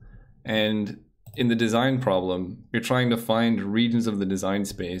variables, and in the design problem, you're trying to find regions of the design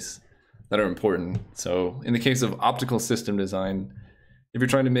space that are important. So in the case of optical system design, if you're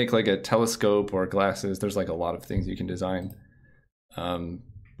trying to make like a telescope or glasses, there's like a lot of things you can design.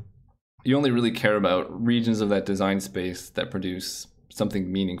 You only really care about regions of that design space that produce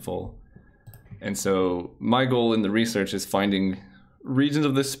something meaningful. And so my goal in the research is finding regions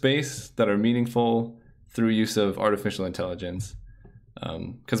of this space that are meaningful through use of artificial intelligence.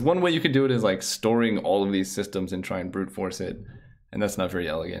 Because one way you could do it is like storing all of these systems and try and brute force it, and that's not very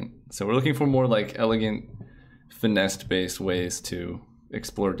elegant. So we're looking for more like elegant, finesse-based ways to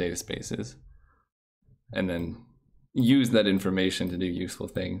explore data spaces and then use that information to do useful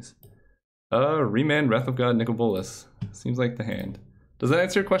things. Remand, Wrath of God, Nicol Bolas. Seems like the hand. Does that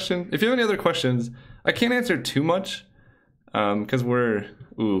answer your question? If you have any other questions, I can't answer too much. Because we're...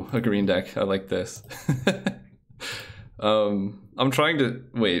 Ooh, a green deck. I like this. I'm trying to...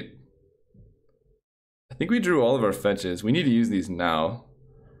 Wait. I think we drew all of our fetches. We need to use these now.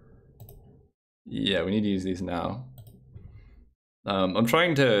 Yeah, we need to use these now. I'm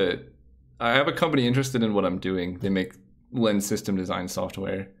trying to... I have a company interested in what I'm doing. They make lens system design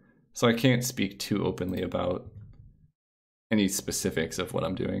software. So I can't speak too openly about any specifics of what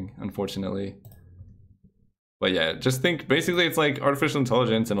I'm doing, unfortunately. But yeah, just think, basically it's like artificial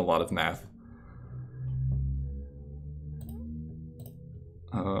intelligence and a lot of math.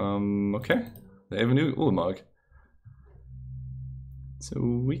 Okay. They have a new Ulamog. So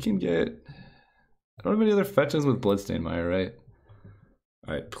we can get... I don't have any other fetches with Bloodstained Mire, right?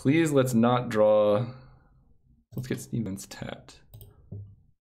 Alright, please let's not draw... Let's get Stevens tapped.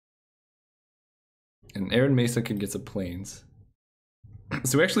 And Aaron Mesa could get some planes.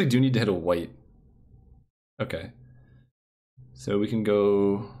 So we actually do need to hit a white. Okay. So we can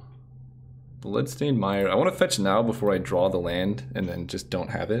go... Bloodstained Mire. I want to fetch now before I draw the land and then just don't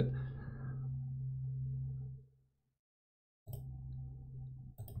have it.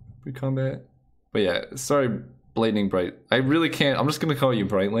 Pre-combat. But yeah, sorry, Blading Bright. I really can't. I'm just going to call you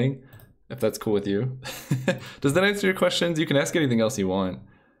Brightling, if that's cool with you. Does that answer your questions? You can ask anything else you want.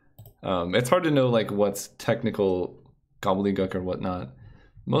 It's hard to know like what's technical gobbledygook or whatnot.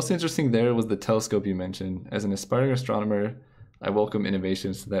 Most interesting there was the telescope you mentioned. As an aspiring astronomer, I welcome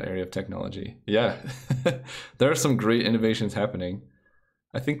innovations to that area of technology. Yeah, there are some great innovations happening.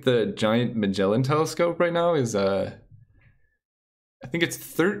 I think the giant Magellan telescope right now is, I think it's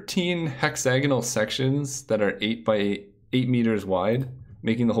 13 hexagonal sections that are 8 by 8 meters wide,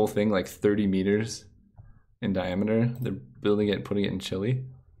 making the whole thing like 30 meters in diameter. They're building it and putting it in Chile.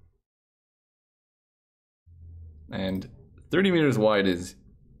 And 30 meters wide is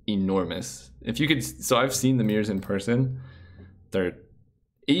enormous. If you could, so I've seen the mirrors in person. They're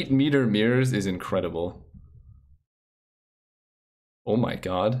 8-meter mirrors is incredible. Oh my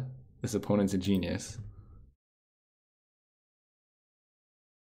god, this opponent's a genius.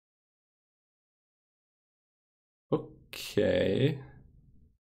 Okay.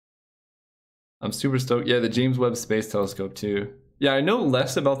 I'm super stoked. Yeah, the James Webb Space Telescope too. Yeah, I know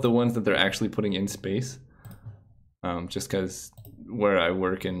less about the ones that they're actually putting in space. Just because where I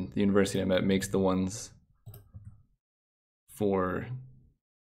work and the university I'm at makes the ones for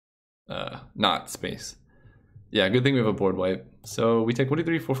not space. Yeah, good thing we have a board wipe. So we take 1, 2,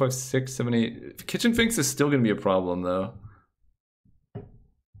 3, 4, 5, 6, 7, 8. Kitchen Finks is still gonna be a problem though.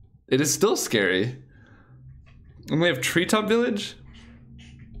 It is still scary. And we have Treetop Village.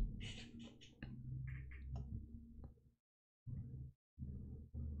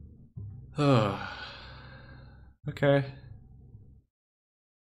 Oh. Okay.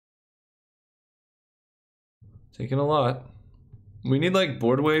 Taking a lot. We need like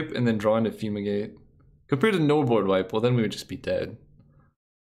board wipe and then draw into Fumigate. Compared to no board wipe, well then we would just be dead.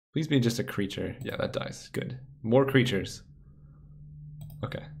 Please be just a creature. Yeah, that dies. Good. More creatures.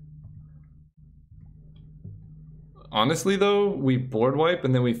 Okay. Honestly though, we board wipe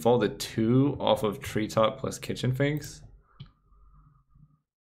and then we fall to 2 off of Treetop plus Kitchen Finks.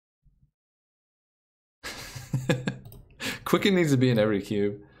 Quicken needs to be in every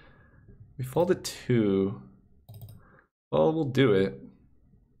cube. We fall to 2. Well, we'll do it.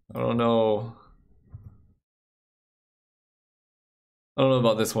 I don't know. I don't know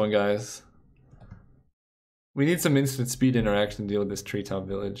about this one, guys. We need some instant speed interaction to deal with this Treetop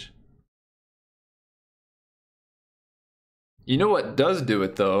Village. You know what does do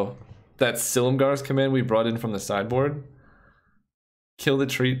it, though? That Silumgar's command we brought in from the sideboard. Kill the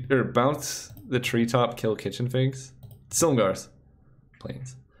tree, or bounce the treetop, kill Kitchen Finks. Silumgar's.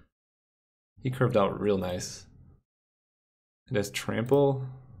 Planes. He curved out real nice. It has trample.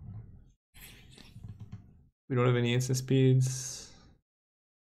 We don't have any instant speeds.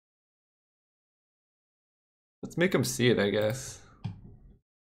 Let's make them see it, I guess.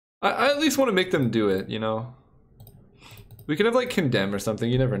 I at least want to make them do it, you know? We could have like Condemn or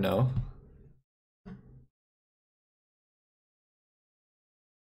something, you never know.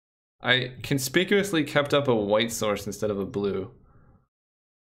 I conspicuously kept up a white source instead of a blue.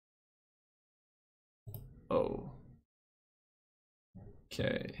 Oh.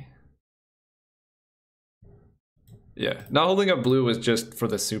 Okay. Yeah, not holding up blue was just for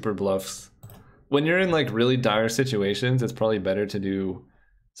the super bluffs. When you're in like really dire situations, it's probably better to do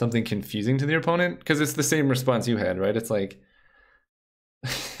something confusing to the opponent, because it's the same response you had, right? It's like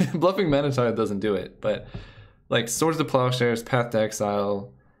bluffing Manatide doesn't do it, but like Swords to Plowshares, Path to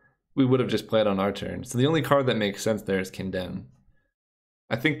Exile, we would have just played on our turn. So the only card that makes sense there is Condemn.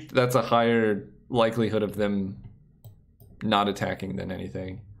 I think that's a higher likelihood of them not attacking than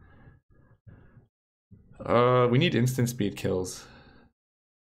anything. We need instant speed kills.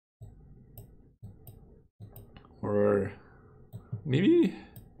 Or maybe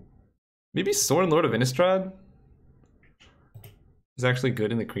Sorin Lord of Innistrad is actually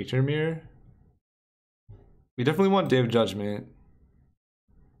good in the creature mirror. We definitely want Day of Judgment.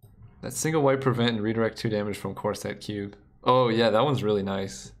 That single white prevent and redirect 2 damage from Corset Cube. Oh yeah, that one's really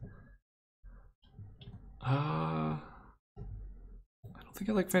nice. I don't think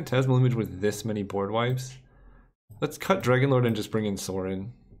I like Phantasmal Image with this many board wipes. Let's cut Dragonlord and just bring in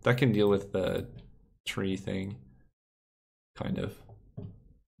Sorin. That can deal with the tree thing. Kind of.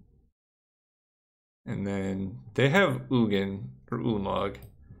 And then they have Ugin or Ulamog.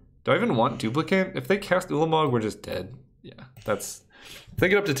 Do I even want Duplicate? If they cast Ulamog, we're just dead. Yeah, that's... If they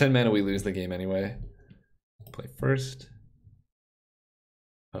get up to 10 mana, we lose the game anyway. Play first.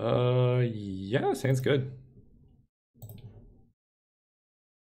 Yeah, sounds good.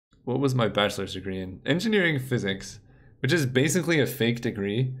 What was my bachelor's degree in? Engineering physics, which is basically a fake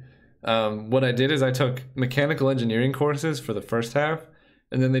degree. What I did is I took mechanical engineering courses for the first half,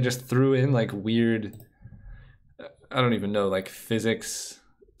 and then they just threw in like weird, I don't even know, like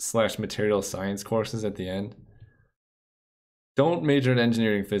physics/material science courses at the end. Don't major in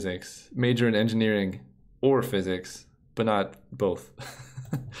engineering physics. Major in engineering or physics, but not both.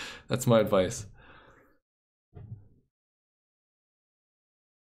 That's my advice.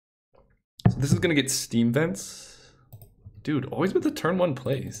 So this is gonna get Steam Vents. Dude, always with the turn 1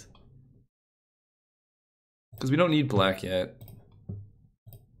 plays. Because we don't need black yet.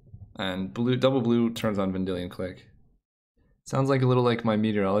 And blue, double blue turns on Vendilion Click. Sounds like a little like my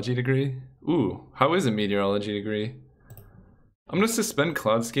meteorology degree. Ooh, how is a meteorology degree? I'm gonna suspend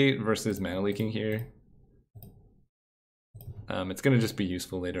Cloudskate versus mana leaking here. It's gonna just be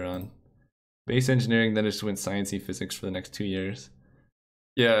useful later on. Base engineering, then just win sciencey physics for the next 2 years.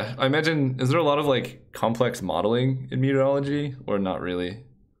 Yeah, I imagine, is there a lot of like complex modeling in meteorology or not really?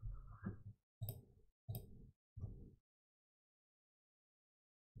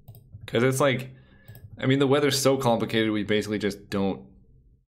 Because it's like, I mean, the weather's so complicated, we basically just don't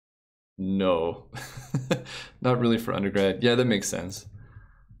know. Not really for undergrad. Yeah, that makes sense.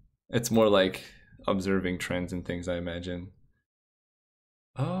 It's more like observing trends and things, I imagine.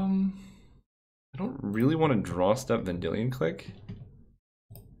 I don't really want to draw step Vendilion Click.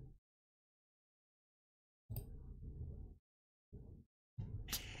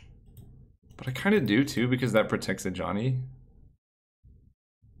 But I kind of do too, because that protects a Johnny.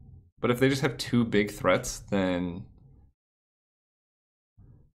 But if they just have 2 big threats, then...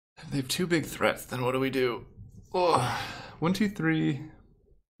 If they have 2 big threats, then what do we do? Oh, 1, 2, 3.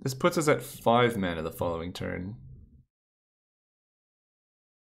 This puts us at 5 mana the following turn.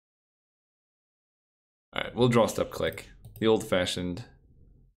 Alright, we'll draw step Click. The old-fashioned.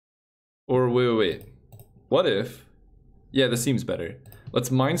 Or wait. What if... Yeah, this seems better.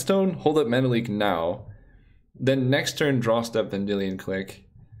 Let's Mind Stone, hold up Mana Leak now. Then next turn, draw step Vendilion Click.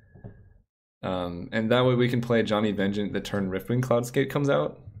 And that way we can play Johnny Vengeance the turn Riftwing Cloudskate comes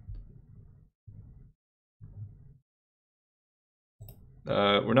out.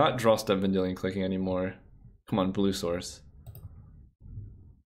 We're not draw step Vendilion Clicking anymore. Come on, blue source.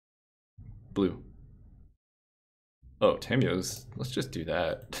 Blue. Oh, Tamio's. Let's just do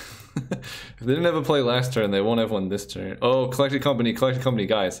that. If they didn't have a play last turn, they won't have one this turn. Oh, Collected Company,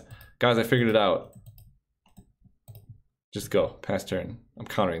 guys. Guys, I figured it out. Just go, pass turn. I'm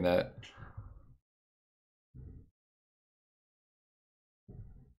countering that.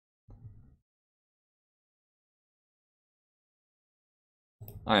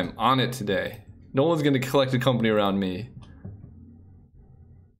 I am on it today. No one's gonna collect a company around me.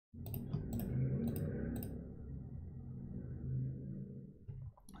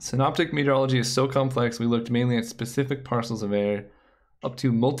 Synoptic meteorology is so complex, we looked mainly at specific parcels of air, up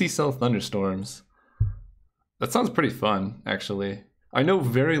to multi-cell thunderstorms. That sounds pretty fun, actually. I know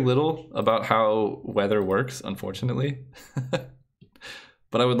very little about how weather works, unfortunately.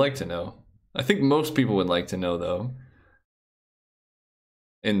 But I would like to know. I think most people would like to know, though.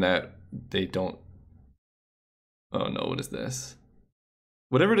 In that they don't... Oh no, what is this?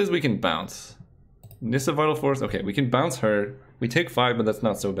 Whatever it is, we can bounce. Nissa Vital Force, okay, we can bounce her. We take 5, but that's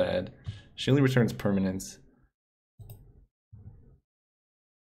not so bad. She only returns permanence.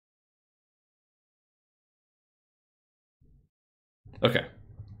 Okay.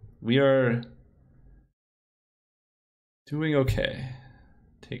 We are doing okay.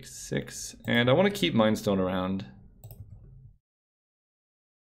 Take 6, and I want to keep Mind Stone around.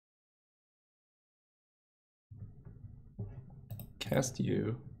 cast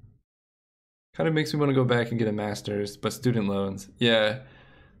you. Kind of makes me want to go back and get a master's, but student loans. Yeah,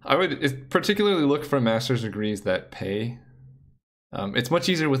 I would particularly look for master's degrees that pay. It's much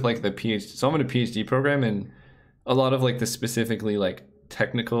easier with like the PhD. So I'm in a PhD program, and a lot of like the specifically like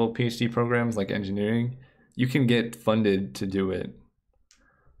technical PhD programs like engineering, you can get funded to do it.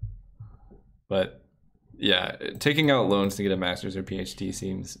 But yeah, taking out loans to get a master's or PhD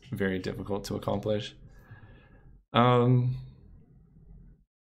seems very difficult to accomplish. So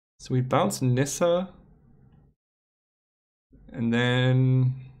we bounce Nissa, and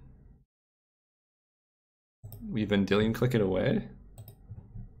then we Vendilion click it away.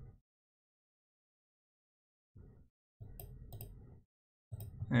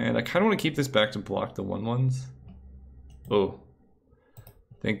 And I kind of want to keep this back to block the 1/1s. Oh,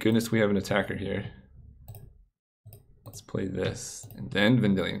 thank goodness we have an attacker here. Let's play this, and then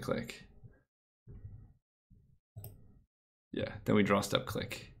Vendilion click. Yeah, then we draw step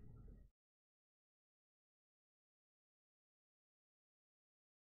click.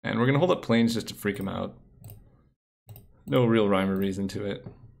 And we're gonna hold up planes just to freak him out. No real rhyme or reason to it.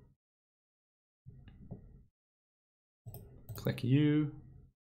 Click U.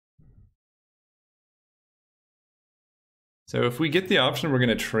 So if we get the option, we're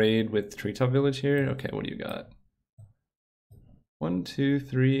gonna trade with Treetop Village here. Okay, what do you got? 1, 2,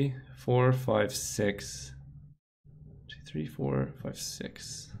 3, 4, 5, 6. 2, 3, 4, 5,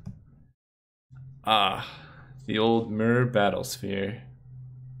 6. Ah, the old Myr Battle Sphere.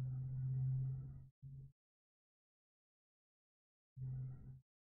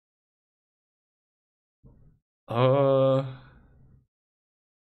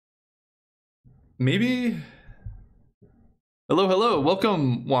 Maybe. Hello, hello,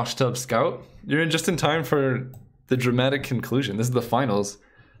 welcome, Washtub Scout. You're just in time for the dramatic conclusion. This is the finals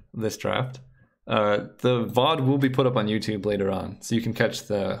of this draft. The VOD will be put up on YouTube later on, so you can catch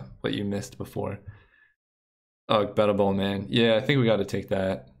what you missed before. Oh, Battle Ball Man. Yeah, I think we gotta take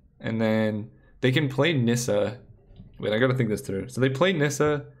that. And then they can play Nissa. Wait, I gotta think this through. So they play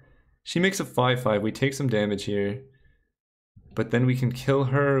Nissa. She makes a 5/5. We take some damage here. But then we can kill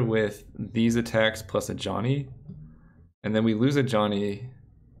her with these attacks plus a Johnny. And then we lose a Johnny.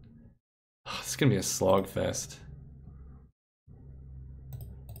 Oh, this is gonna be a slog fest.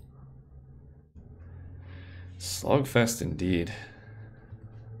 Slogfest indeed.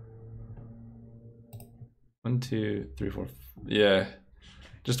 1, 2, 3, 4. Yeah.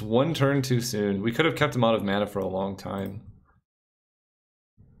 Just one turn too soon. We could have kept him out of mana for a long time.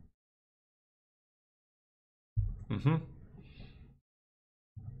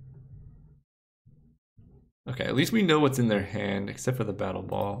 Okay, at least we know what's in their hand, except for the Battle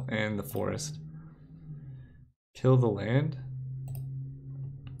Ball and the Forest. Kill the land?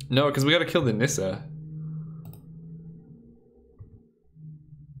 No, because we gotta kill the Nissa.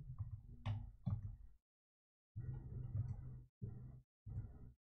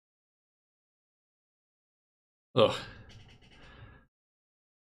 Ugh.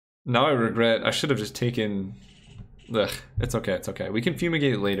 Now I regret. I should have just taken... Ugh, it's okay, it's okay. We can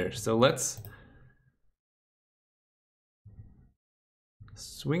fumigate later. So let's...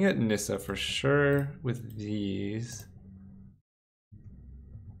 swing at Nissa for sure with these.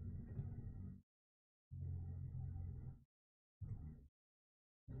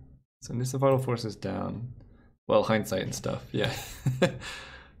 So Nissa Vital Force is down. Well, hindsight and stuff, yeah.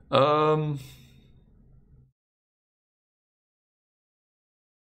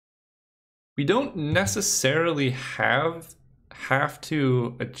 We don't necessarily have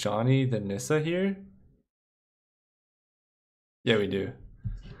to Ajani the Nissa here. Yeah, we do.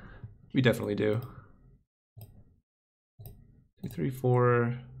 We definitely do. 2, 3,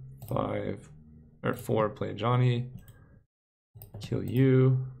 4, 5, or 4, play Ajani. Kill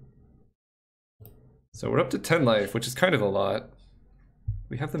you. So we're up to 10 life, which is kind of a lot.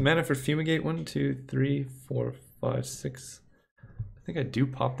 We have the mana for Fumigate. 1, 2, 3, 4, 5, 6. I think I do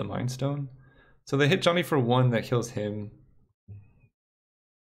pop the Mind Stone. So they hit Johnny for 1, that kills him.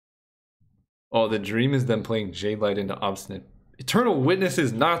 Oh, the dream is them playing Jade Light into Obstinate. Eternal Witness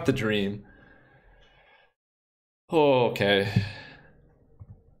is not the dream. Oh, okay.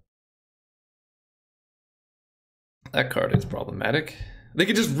 That card is problematic. They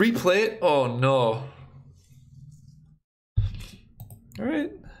could just replay it? Oh no.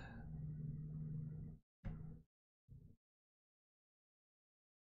 Alright.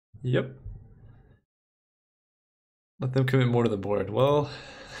 Yep. Let them commit more to the board. Well,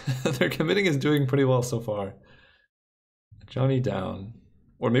 their committing is doing pretty well so far. Johnny down.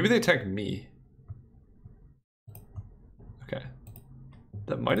 Or maybe they attack me. Okay.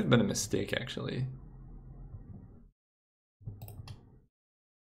 That might have been a mistake, actually.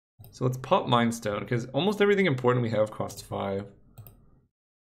 So let's pop Mindstone, because almost everything important we have costs 5.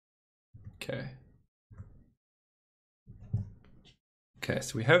 Okay. Okay,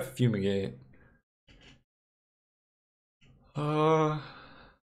 so we have Fumigate. And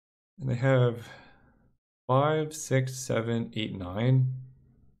they have 5, 6, 7, 8, 9.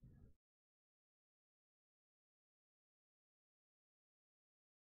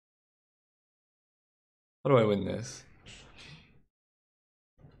 How do I win this?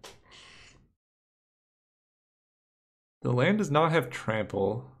 The land does not have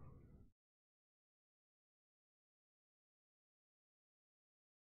trample.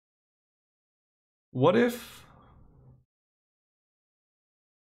 What if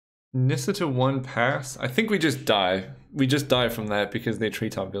Nissa to 1 pass? I think we just die. We just die from that because they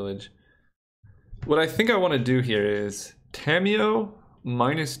treetop village. What I think I want to do here is Tamio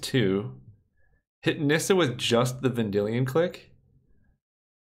 -2, hit Nissa with just the Vendilion click,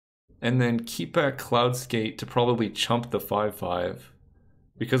 and then keep back Cloudskate to probably chump the 5/5.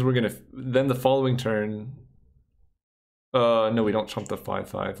 Because we're gonna, then the following turn, no, we don't chump the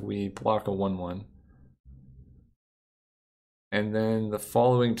 5/5, we block a 1/1. And then the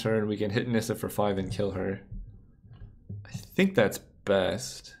following turn we can hit Nissa for 5 and kill her. I think that's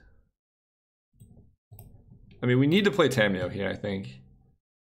best. I mean, we need to play Tamio here, I think.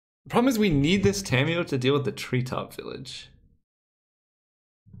 The problem is we need this Tamio to deal with the treetop village.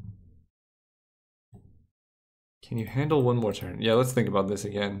 Can you handle one more turn? Yeah, let's think about this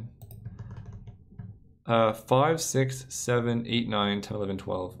again. 5, 6, 7, 8, 9, 10, 11,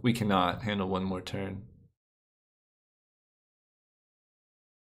 12. We cannot handle one more turn.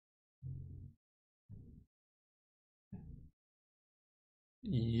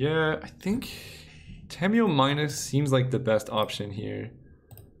 Yeah, I think Tamio minus seems like the best option here.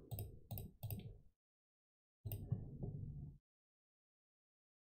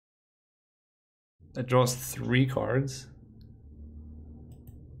 That draws 3 cards.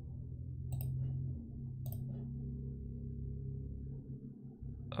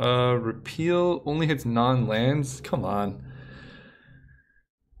 Repeal only hits non-lands? Come on.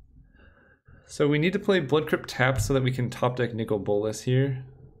 So we need to play Blood Crypt tap so that we can top deck Nicol Bolas here.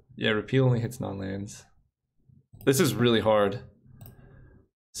 Yeah, repeal only hits non-lands. This is really hard.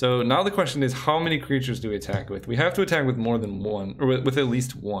 So now the question is, how many creatures do we attack with? We have to attack with more than 1, or with at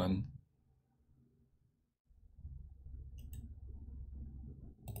least 1.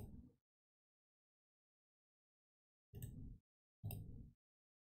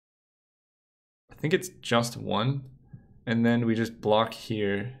 I think it's just 1, and then we just block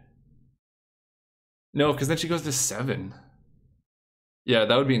here. No, because then she goes to 7. Yeah,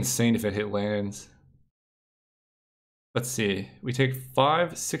 that would be insane if it hit lands. Let's see. We take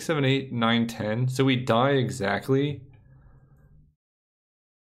 5, 6, 7, 8, 9, 10. So we die exactly.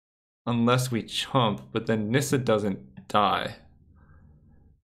 Unless we chump, but then Nissa doesn't die.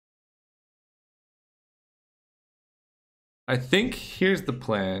 I think here's the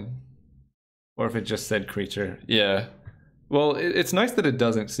plan. Or if it just said creature. Yeah. Well, it's nice that it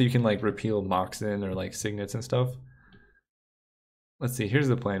doesn't, so you can like repeal Moxen or like Signets and stuff. Let's see, here's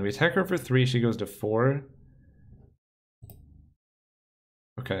the plan. We attack her for 3, she goes to 4.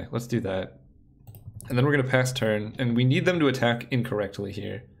 Okay, let's do that. And then we're gonna pass turn, and we need them to attack incorrectly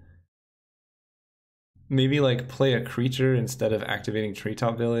here. Maybe like play a creature instead of activating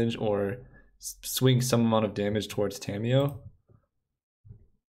Treetop Village, or swing some amount of damage towards Tamio.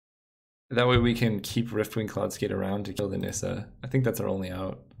 That way we can keep Riftwing Cloudskate around to kill the Nissa. I think that's our only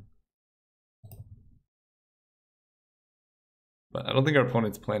out. But I don't think our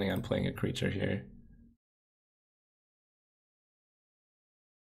opponent's planning on playing a creature here.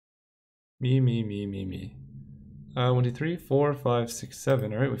 Me. 1, 2, 3, 4, 5, 6,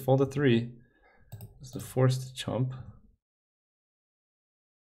 7. Alright, we fall to 3. It's the forced chump.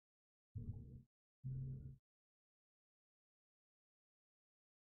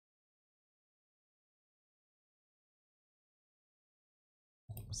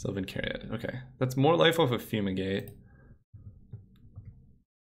 Sylvan Caryatid. Okay, that's more life off of Fumigate.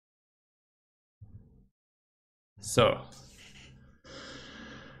 So,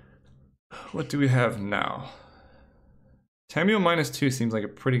 what do we have now? Tamio -2 seems like a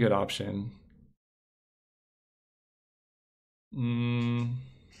pretty good option.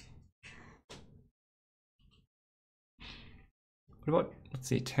 What about, let's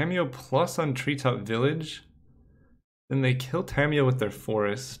see, Tamio plus on Treetop Village? Then they kill Tamio with their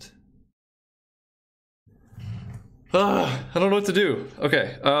forest. I don't know what to do.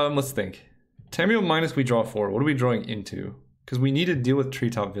 Okay, let's think. Tamio minus we draw 4. What are we drawing into? Because we need to deal with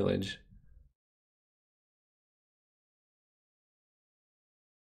Treetop Village.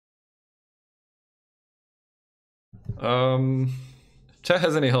 Chat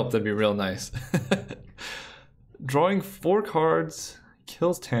has any help, that'd be real nice. Drawing 4 cards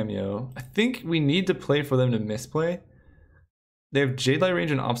kills Tamio. I think we need to play for them to misplay. They have Jade Light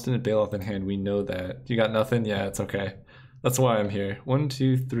Range and Obstinate Bailoff in hand. We know that. You got nothing? Yeah, it's okay. That's why I'm here. 1,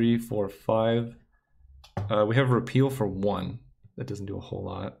 2, 3, 4, 5. We have Repeal for 1. That doesn't do a whole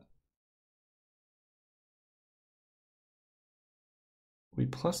lot. We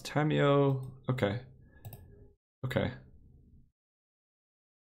plus Tamio. Okay. Okay.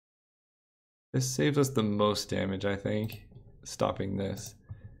 This saves us the most damage, I think. Stopping this.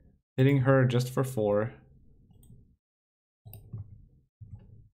 Hitting her just for 4.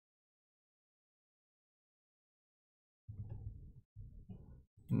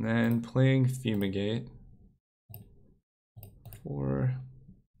 And then playing Fumigate. 4,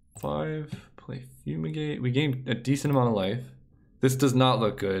 5. Play Fumigate. We gain a decent amount of life. This does not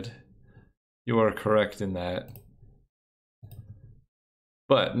look good. You are correct in that.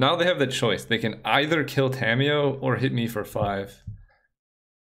 But now they have the choice. They can either kill Tamio or hit me for 5.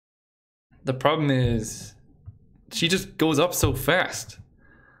 The problem is she just goes up so fast.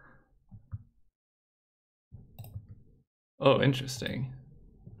 Oh, interesting.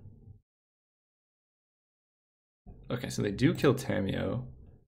 Okay, so they do kill Tamio.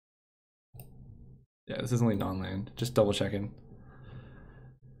 Yeah, this is only non-land. Just double checking.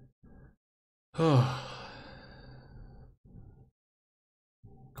 Oh.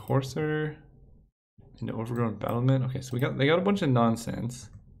 Courser into Overgrown Battlement. Okay, so they got a bunch of nonsense.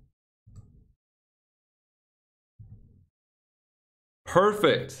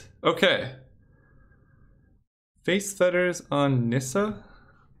 Perfect. Okay. Face Fetters on Nissa.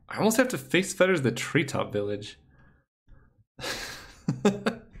 I almost have to Face Fetters the Treetop Village.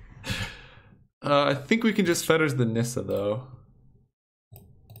 I think we can just Fetters the Nissa though.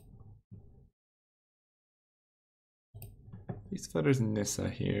 Face Fetters Nissa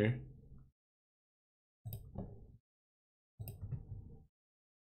here.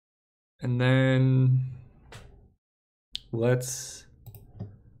 And then let's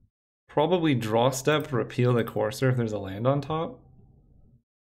probably draw step, repeal the Courser if there's a land on top.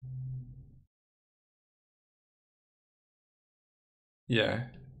 Yeah.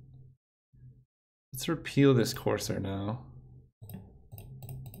 Let's repeal this Courser now.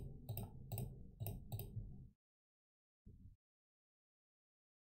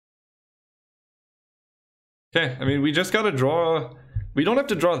 Okay, I mean, we just gotta draw. We don't have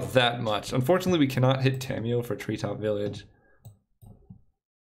to draw that much. Unfortunately, we cannot hit Tamio for Treetop Village.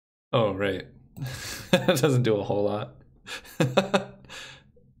 Oh, right. That doesn't do a whole lot.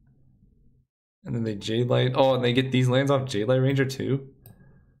 And then they Jade Light. Oh, and they get these lands off Jade Light Ranger too?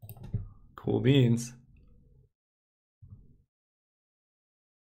 Cool beans.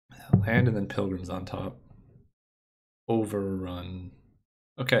 Land and then Pilgrims on top. Overrun.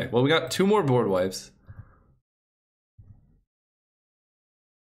 Okay, well, we got 2 more board wipes.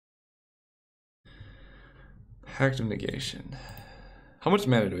 Pact of Negation. How much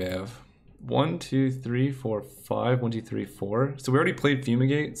mana do we have? 1, 2, 3, 4, 5. 1, 2, 3, 4. So we already played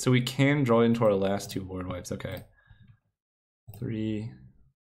Fumigate, so we can draw into our last 2 board wipes. Okay. 3,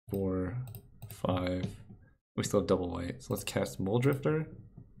 4, 5. We still have double white. So let's cast Mole Drifter.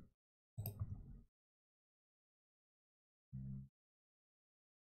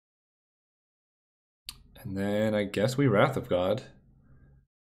 And then I guess we Wrath of God.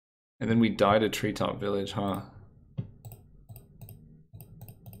 And then we die to Treetop Village, huh?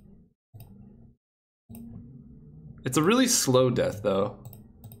 It's a really slow death, though.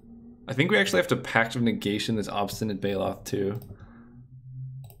 I think we actually have to Pact of Negation this Obstinate Bailoff, too.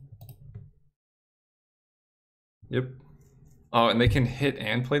 Yep. Oh, and they can hit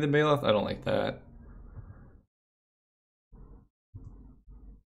and play the Bailoff? I don't like that.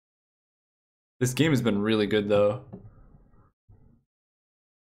 This game has been really good, though.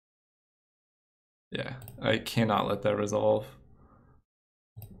 Yeah, I cannot let that resolve.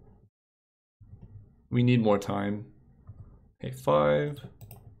 We need more time. Okay, 5.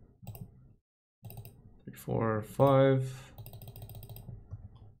 3, 4, 5.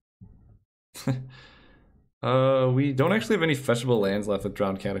 We don't actually have any fetchable lands left with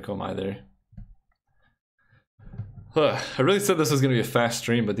Drowned Catacomb either. I really said this was gonna be a fast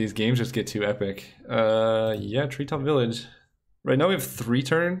stream, but these games just get too epic. Yeah, Treetop Village. Right now we have 3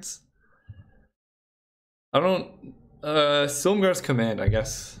 turns. I don't... Silmgar's Command, I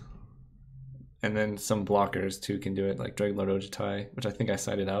guess. And then some blockers too can do it, like Dragonlord Ojitai, which I think I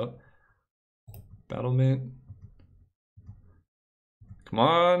cited out. Battlement. Come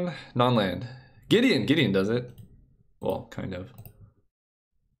on, non-land. Gideon does it. Well, kind of.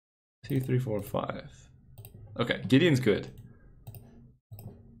 2, 3, 4, 5. Okay, Gideon's good.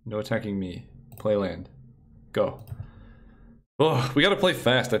 No attacking me. Play land. Go. Oh, we gotta play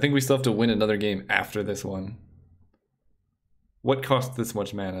fast. I think we still have to win another game after this one. What costs this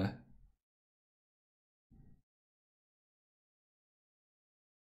much mana?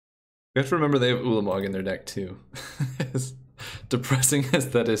 You have to remember they have Ulamog in their deck too. As depressing as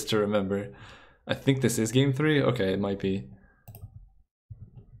that is to remember. I think this is game 3? Okay, it might be.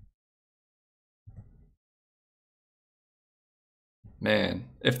 Man,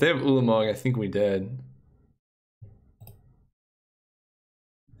 if they have Ulamog, I think we dead.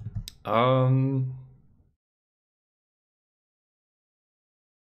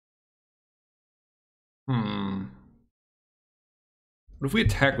 What if we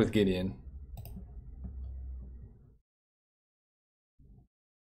attack with Gideon?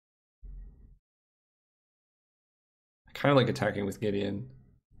 I kind of like attacking with Gideon.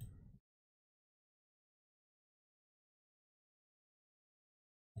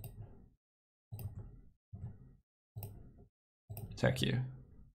 Attack you.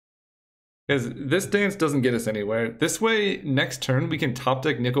 Because this dance doesn't get us anywhere. This way, next turn, we can top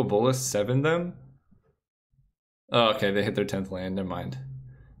deck Nicol Bolas, 7 them. Oh, okay, they hit their 10th land. Never mind.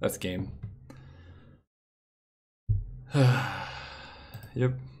 That's game.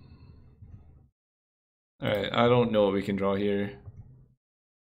 Yep. Alright, I don't know what we can draw here.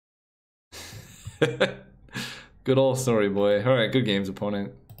 Good old story, boy. Alright, good games,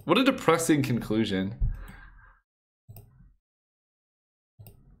 opponent. What a depressing conclusion.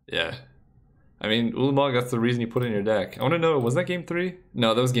 Yeah. I mean, Ulamog, that's the reason you put it in your deck. I want to know, was that game 3?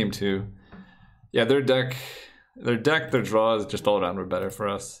 No, that was game 2. Yeah, their draws just all around were better for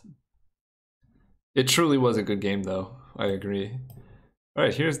us. It truly was a good game, though. I agree.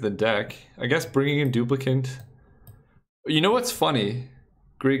 Alright, here's the deck. I guess bringing in Duplicant. You know what's funny?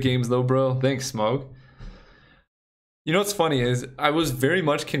 Great games, though, bro. Thanks, Smog. You know what's funny is, I was very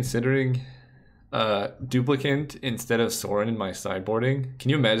much considering Duplicant instead of Sorin in my sideboarding. Can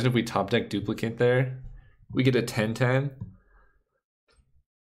you imagine if we top deck Duplicant there? We get a 10-10.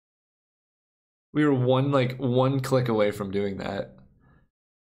 We were one click away from doing that.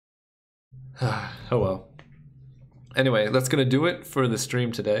 Oh well. Anyway, that's gonna do it for the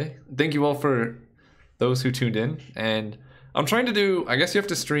stream today. Thank you all for those who tuned in. And I'm trying to do, I guess you have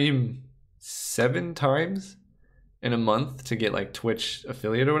to stream 7 times in a month to get like Twitch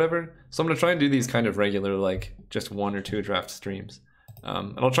affiliate or whatever. So I'm gonna try and do these kind of regular, like just 1 or 2 draft streams.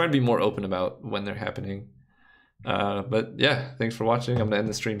 And I'll try and be more open about when they're happening. But yeah, thanks for watching. I'm gonna end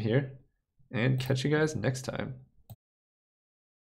the stream here and catch you guys next time.